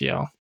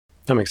eQTL.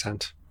 That makes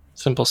sense.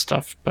 Simple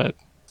stuff, but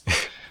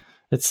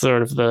it's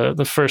sort of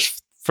the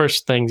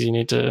first things you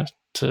need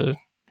to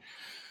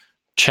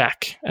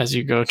check as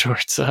you go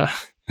towards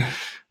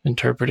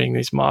interpreting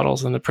these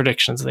models and the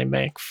predictions they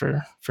make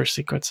for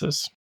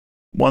sequences.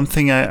 One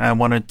thing I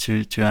wanted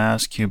to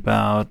ask you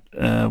about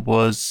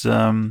was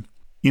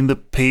in the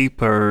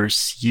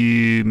papers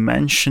you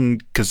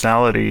mentioned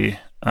causality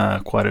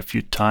quite a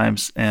few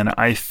times, and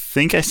I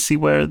think I see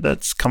where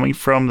that's coming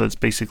from. That's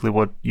basically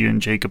what you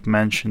and Jacob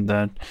mentioned,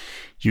 that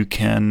you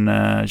can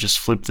just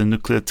flip the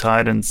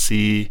nucleotide and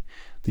see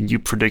the new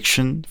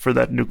prediction for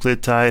that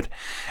nucleotide.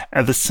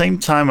 At the same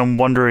time, I'm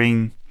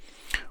wondering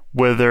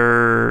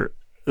whether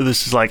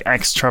this is like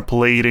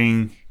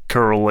extrapolating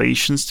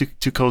correlations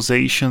to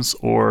causations,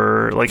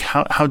 or like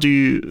how do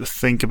you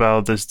think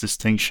about this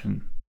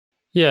distinction?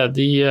 Yeah,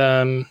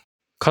 the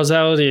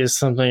causality is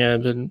something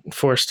I've been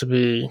forced to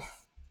be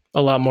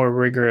a lot more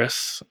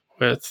rigorous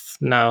with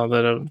now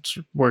that I'm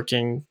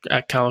working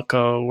at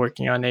Calico,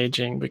 working on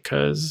aging,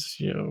 because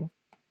you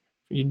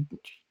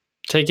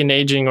take an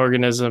aging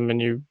organism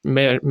and you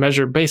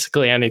measure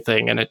basically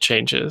anything and it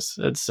changes.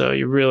 And so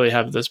you really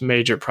have this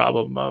major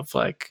problem of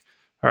like,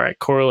 all right,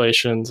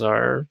 correlations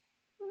are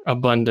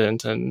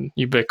abundant and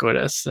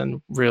ubiquitous,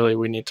 and really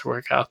we need to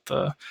work out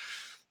the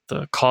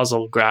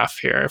causal graph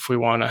here if we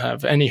want to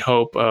have any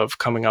hope of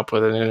coming up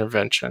with an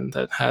intervention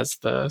that has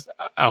the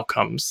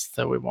outcomes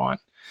that we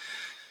want.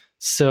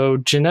 So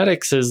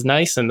genetics is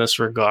nice in this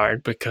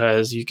regard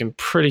because you can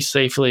pretty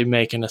safely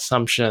make an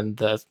assumption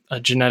that a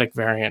genetic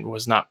variant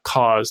was not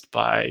caused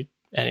by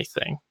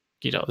anything.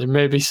 There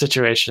may be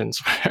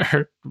situations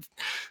where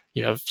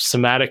you have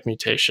somatic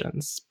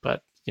mutations,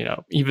 but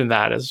even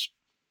that is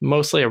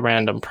mostly a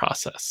random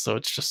process. So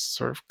it's just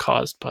sort of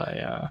caused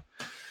by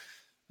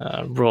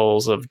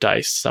rolls of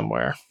dice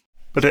somewhere.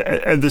 But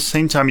at the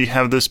same time, you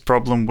have this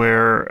problem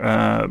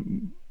where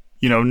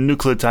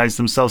nucleotides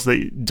themselves,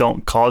 they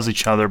don't cause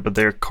each other, but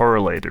they're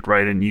correlated,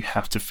 right? And you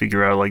have to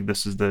figure out, like,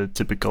 this is the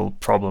typical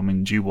problem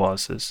in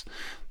GWAS, is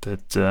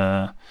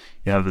that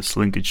you have this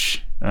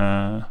linkage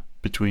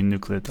between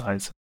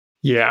nucleotides.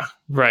 Yeah,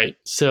 right.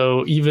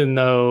 So even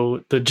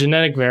though the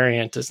genetic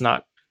variant is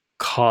not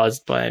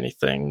caused by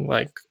anything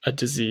like a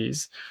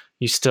disease,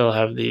 you still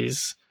have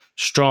these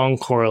strong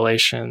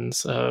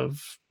correlations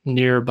of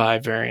nearby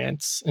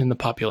variants in the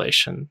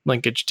population,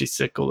 linkage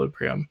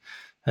disequilibrium.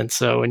 And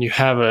so when you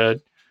have a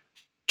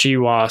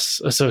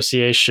GWAS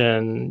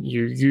association,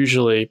 you're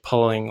usually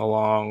pulling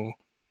along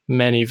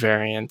many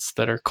variants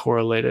that are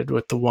correlated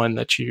with the one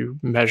that you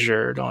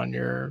measured on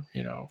your,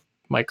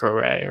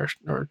 microarray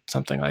or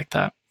something like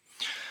that.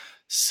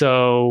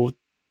 So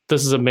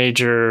this is a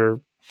major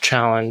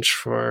challenge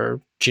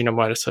for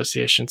genome-wide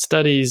association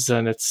studies,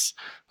 and it's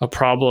a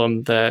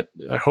problem that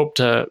I hope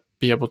to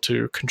be able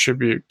to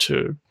contribute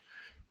to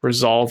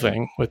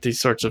resolving with these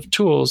sorts of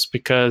tools,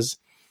 because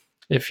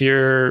if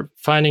you're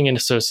finding an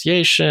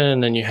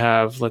association and you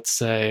have, let's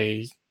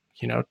say,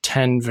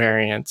 10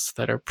 variants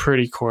that are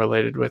pretty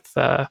correlated with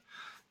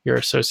your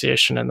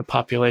association in the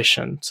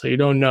population, so you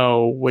don't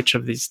know which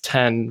of these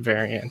 10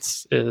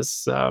 variants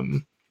is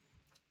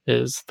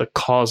the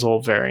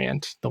causal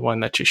variant, the one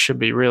that you should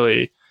be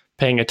really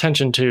paying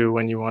attention to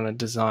when you want to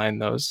design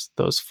those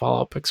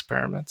follow-up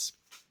experiments.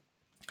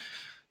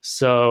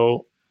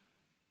 So,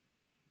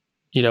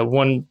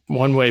 one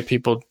way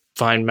people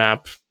find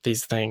map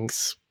these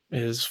things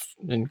is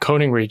in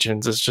coding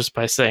regions, is just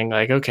by saying,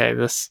 like, okay,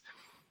 this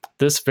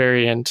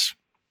variant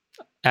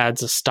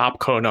adds a stop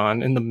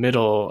codon in the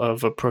middle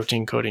of a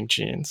protein coding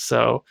gene.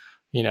 So,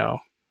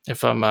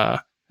 if I'm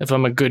a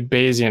good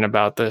Bayesian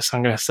about this,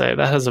 I'm going to say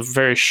that has a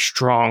very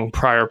strong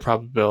prior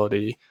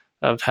probability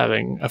of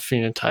having a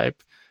phenotype.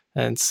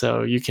 And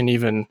so you can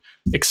even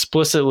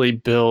explicitly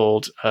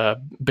build a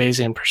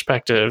Bayesian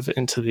perspective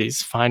into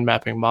these fine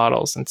mapping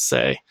models and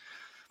say,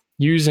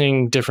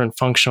 using different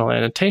functional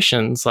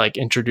annotations, like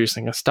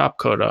introducing a stop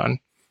codon,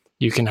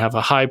 you can have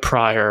a high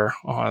prior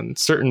on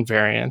certain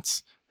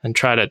variants and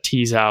try to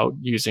tease out,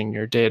 using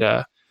your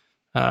data,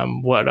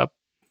 what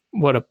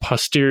a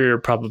posterior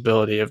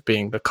probability of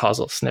being the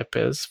causal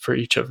SNP is for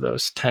each of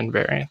those 10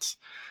 variants.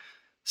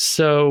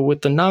 So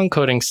with the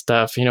non-coding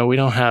stuff, we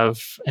don't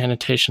have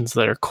annotations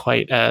that are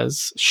quite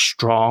as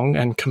strong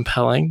and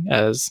compelling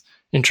as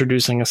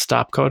introducing a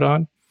stop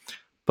codon,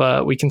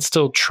 but we can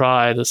still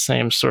try the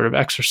same sort of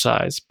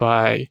exercise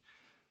by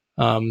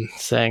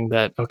saying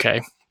that,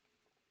 okay,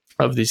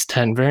 of these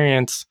 10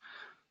 variants,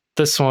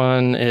 this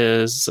one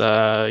is,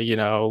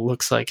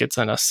 looks like it's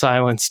in a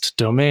silenced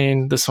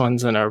domain. This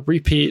one's in a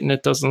repeat and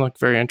it doesn't look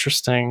very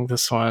interesting.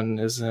 This one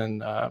is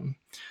in,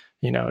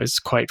 is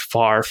quite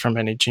far from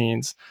any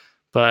genes.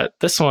 But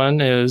this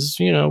one is,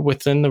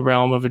 within the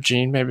realm of a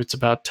gene. Maybe it's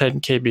about 10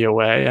 kb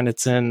away, and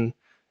it's in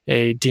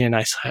a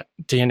DNase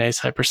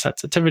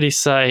hypersensitivity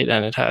site,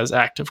 and it has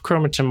active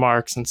chromatin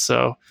marks. And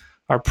so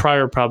our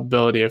prior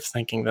probability of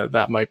thinking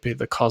that might be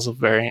the causal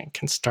variant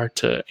can start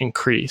to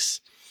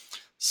increase.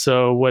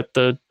 So what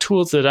the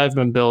tools that I've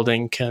been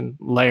building can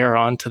layer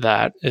onto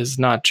that is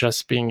not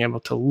just being able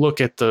to look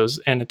at those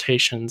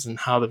annotations and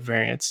how the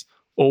variants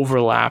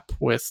overlap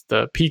with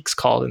the peaks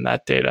called in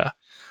that data,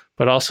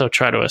 but also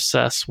try to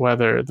assess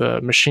whether the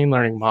machine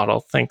learning model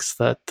thinks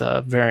that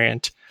the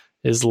variant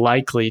is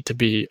likely to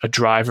be a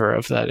driver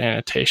of that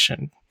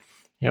annotation.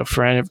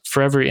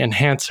 For every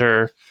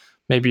enhancer,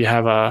 maybe you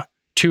have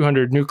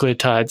 200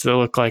 nucleotides that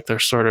look like they're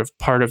sort of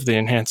part of the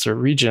enhancer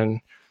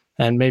region.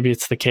 And maybe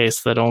it's the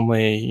case that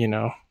only,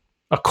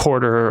 a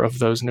quarter of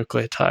those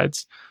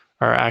nucleotides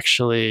are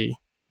actually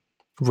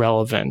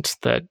relevant,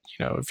 that,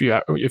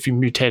 if you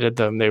mutated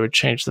them, they would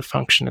change the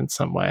function in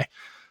some way.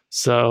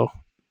 So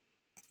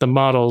the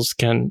models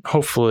can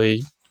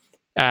hopefully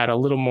add a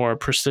little more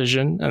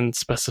precision and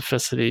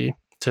specificity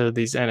to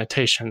these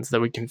annotations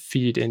that we can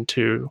feed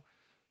into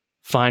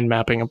fine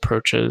mapping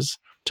approaches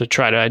to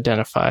try to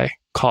identify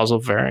causal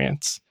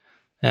variants.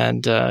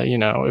 And,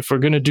 if we're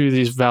going to do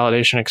these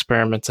validation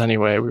experiments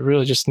anyway, we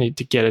really just need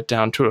to get it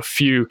down to a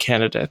few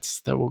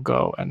candidates that will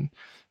go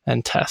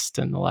and test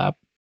in the lab.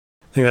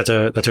 I think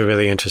that's a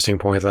really interesting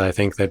point, that I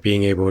think that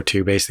being able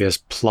to basically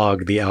just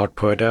plug the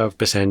output of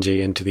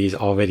Basenji into these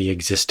already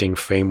existing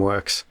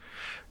frameworks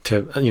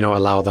to,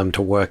 allow them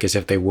to work as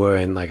if they were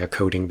in like a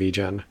coding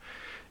region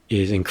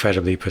is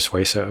incredibly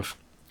persuasive.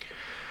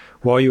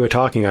 While you were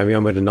talking, I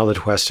remembered another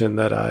question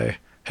that I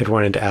had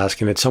wanted to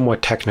ask, and it's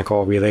somewhat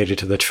technical, related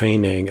to the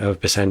training of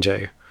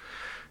Basenji.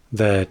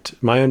 That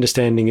my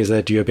understanding is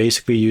that you're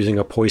basically using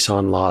a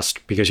Poisson loss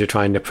because you're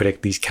trying to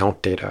predict these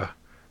count data,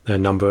 the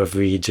number of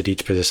reads at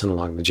each position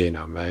along the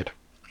genome, right?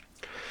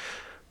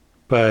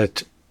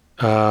 But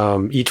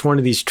each one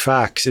of these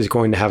tracks is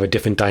going to have a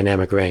different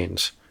dynamic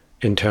range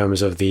in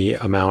terms of the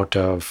amount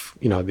of,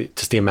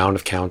 just the amount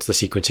of counts, the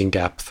sequencing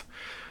depth,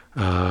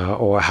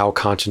 or how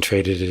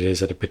concentrated it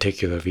is at a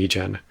particular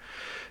region.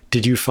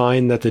 Did you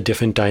find that the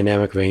different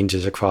dynamic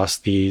ranges across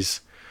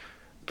these,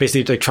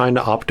 basically like trying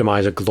to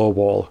optimize a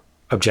global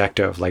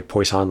objective, like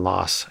Poisson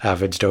loss,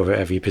 averaged over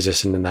every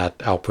position in that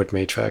output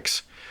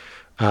matrix,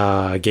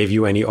 gave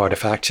you any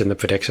artifacts in the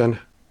prediction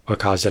or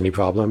caused any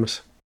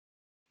problems?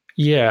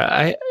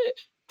 Yeah,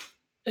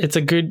 it's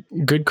a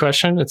good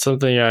question. It's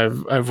something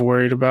I've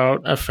worried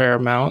about a fair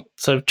amount.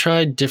 So I've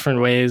tried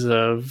different ways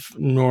of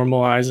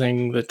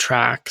normalizing the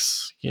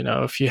tracks.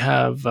 If you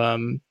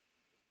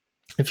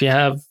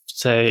have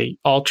say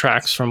all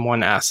tracks from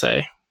one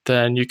assay,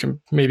 then you can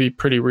maybe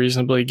pretty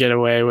reasonably get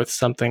away with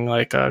something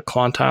like a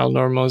quantile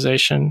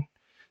normalization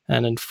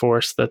and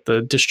enforce that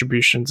the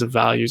distributions of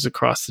values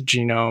across the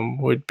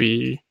genome would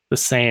be the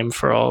same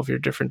for all of your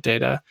different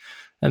data.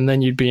 And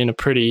then you'd be in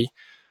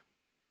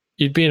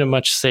a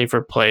much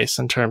safer place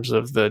in terms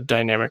of the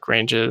dynamic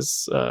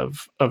ranges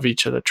of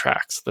each of the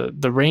tracks.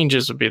 The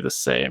ranges would be the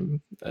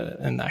same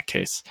in that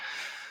case.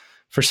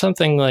 For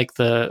something like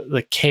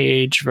the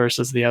cage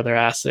versus the other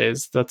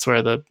assays, that's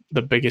where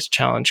the biggest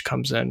challenge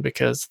comes in,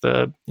 because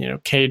the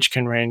cage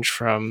can range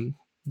from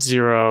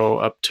 0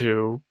 up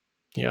to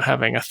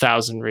having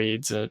 1,000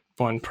 reads at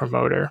one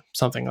promoter,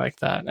 something like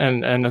that,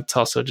 and it's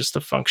also just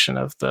a function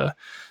of the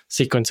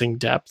sequencing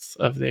depth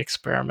of the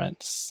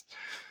experiments.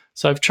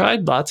 So I've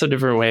tried lots of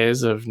different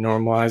ways of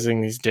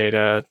normalizing these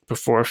data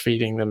before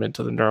feeding them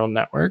into the neural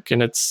network,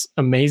 and it's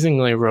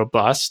amazingly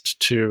robust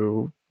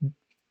to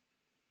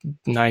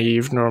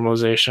naive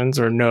normalizations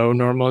or no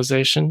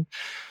normalization.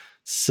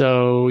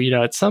 So,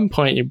 at some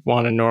point you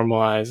want to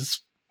normalize,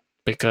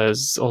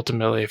 because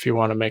ultimately if you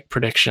want to make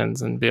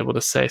predictions and be able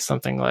to say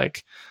something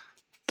like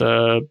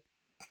the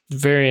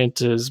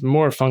variant is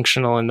more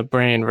functional in the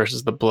brain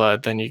versus the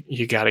blood, then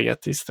you got to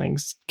get these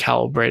things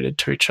calibrated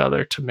to each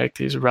other to make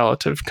these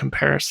relative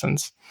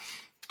comparisons.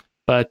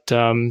 But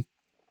the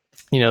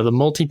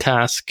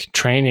multitask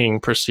training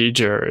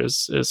procedure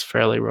is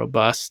fairly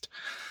robust.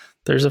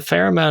 There's a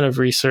fair amount of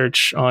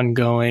research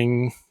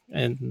ongoing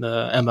in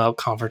the ML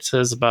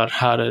conferences about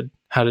how to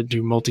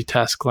do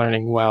multitask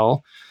learning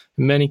well.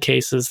 In many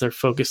cases, they're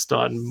focused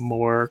on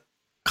more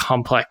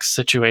complex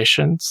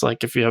situations.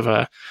 Like if you have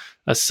a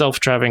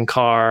self-driving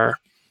car,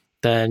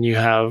 then you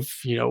have,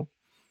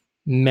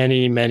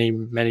 many, many,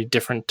 many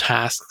different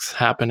tasks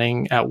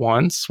happening at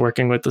once,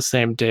 working with the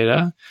same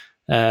data.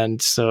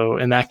 And so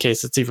in that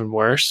case, it's even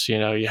worse.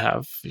 You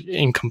have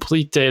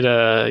incomplete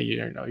data,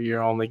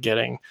 you're only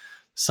getting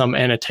some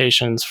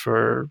annotations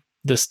for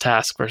this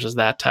task versus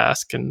that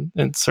task in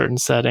certain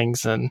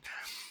settings. And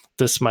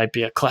this might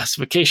be a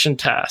classification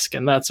task,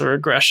 and that's a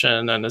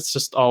regression, and it's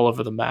just all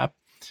over the map.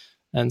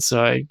 And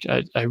so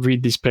I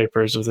read these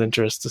papers with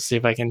interest to see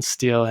if I can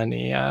steal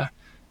any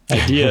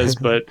ideas,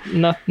 but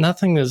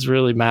nothing has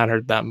really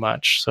mattered that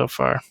much so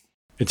far.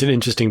 It's an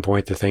interesting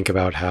point to think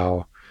about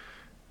how,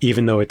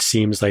 even though it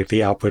seems like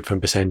the output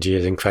from Basenji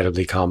is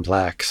incredibly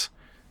complex,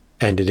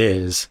 and it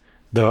is,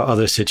 there are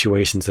other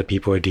situations that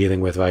people are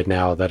dealing with right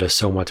now that are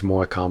so much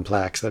more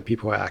complex that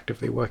people are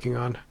actively working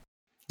on.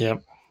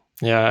 Yep.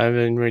 Yeah, I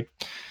mean,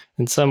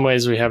 in some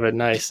ways we have it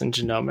nice in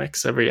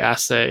genomics. Every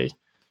assay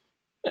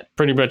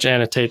pretty much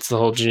annotates the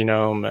whole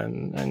genome,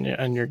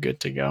 and you're good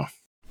to go.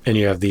 And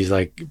you have these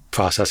like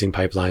processing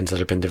pipelines that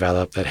have been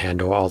developed that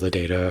handle all the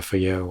data for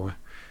you,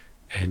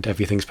 and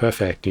everything's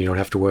perfect. You don't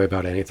have to worry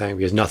about anything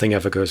because nothing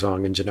ever goes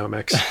wrong in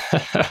genomics.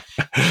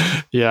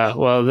 Yeah,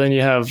 well, then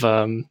you have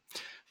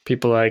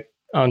people like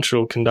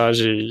Anshul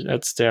Kandaji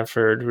at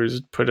Stanford,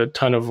 who's put a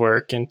ton of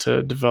work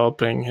into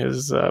developing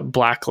his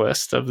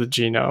blacklist of the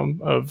genome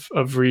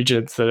of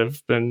regions that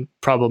have been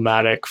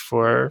problematic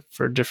for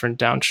different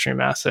downstream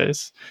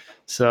assays.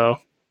 So,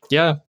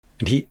 yeah.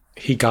 And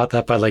he got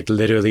that by like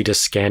literally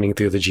just scanning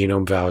through the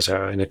genome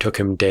browser, and it took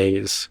him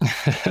days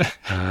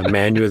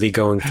manually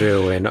going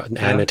through and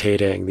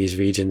annotating these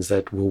regions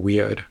that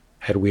were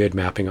had weird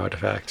mapping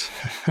artifacts.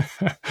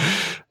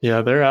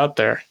 Yeah, they're out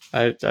there.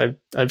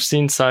 I've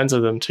seen signs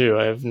of them too.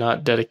 I have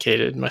not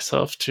dedicated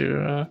myself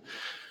to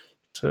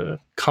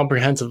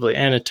comprehensively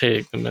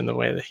annotating them in the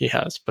way that he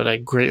has, but I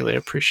greatly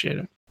appreciate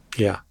it.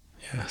 Yeah,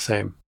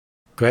 same.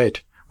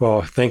 Great.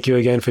 Well, thank you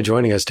again for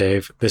joining us,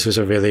 Dave. This was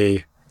a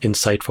really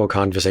insightful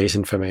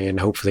conversation for me, and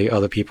hopefully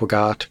other people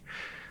got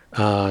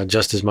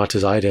just as much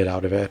as I did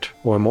out of it,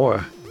 or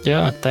more.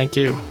 Yeah, thank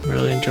you.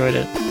 Really enjoyed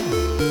it.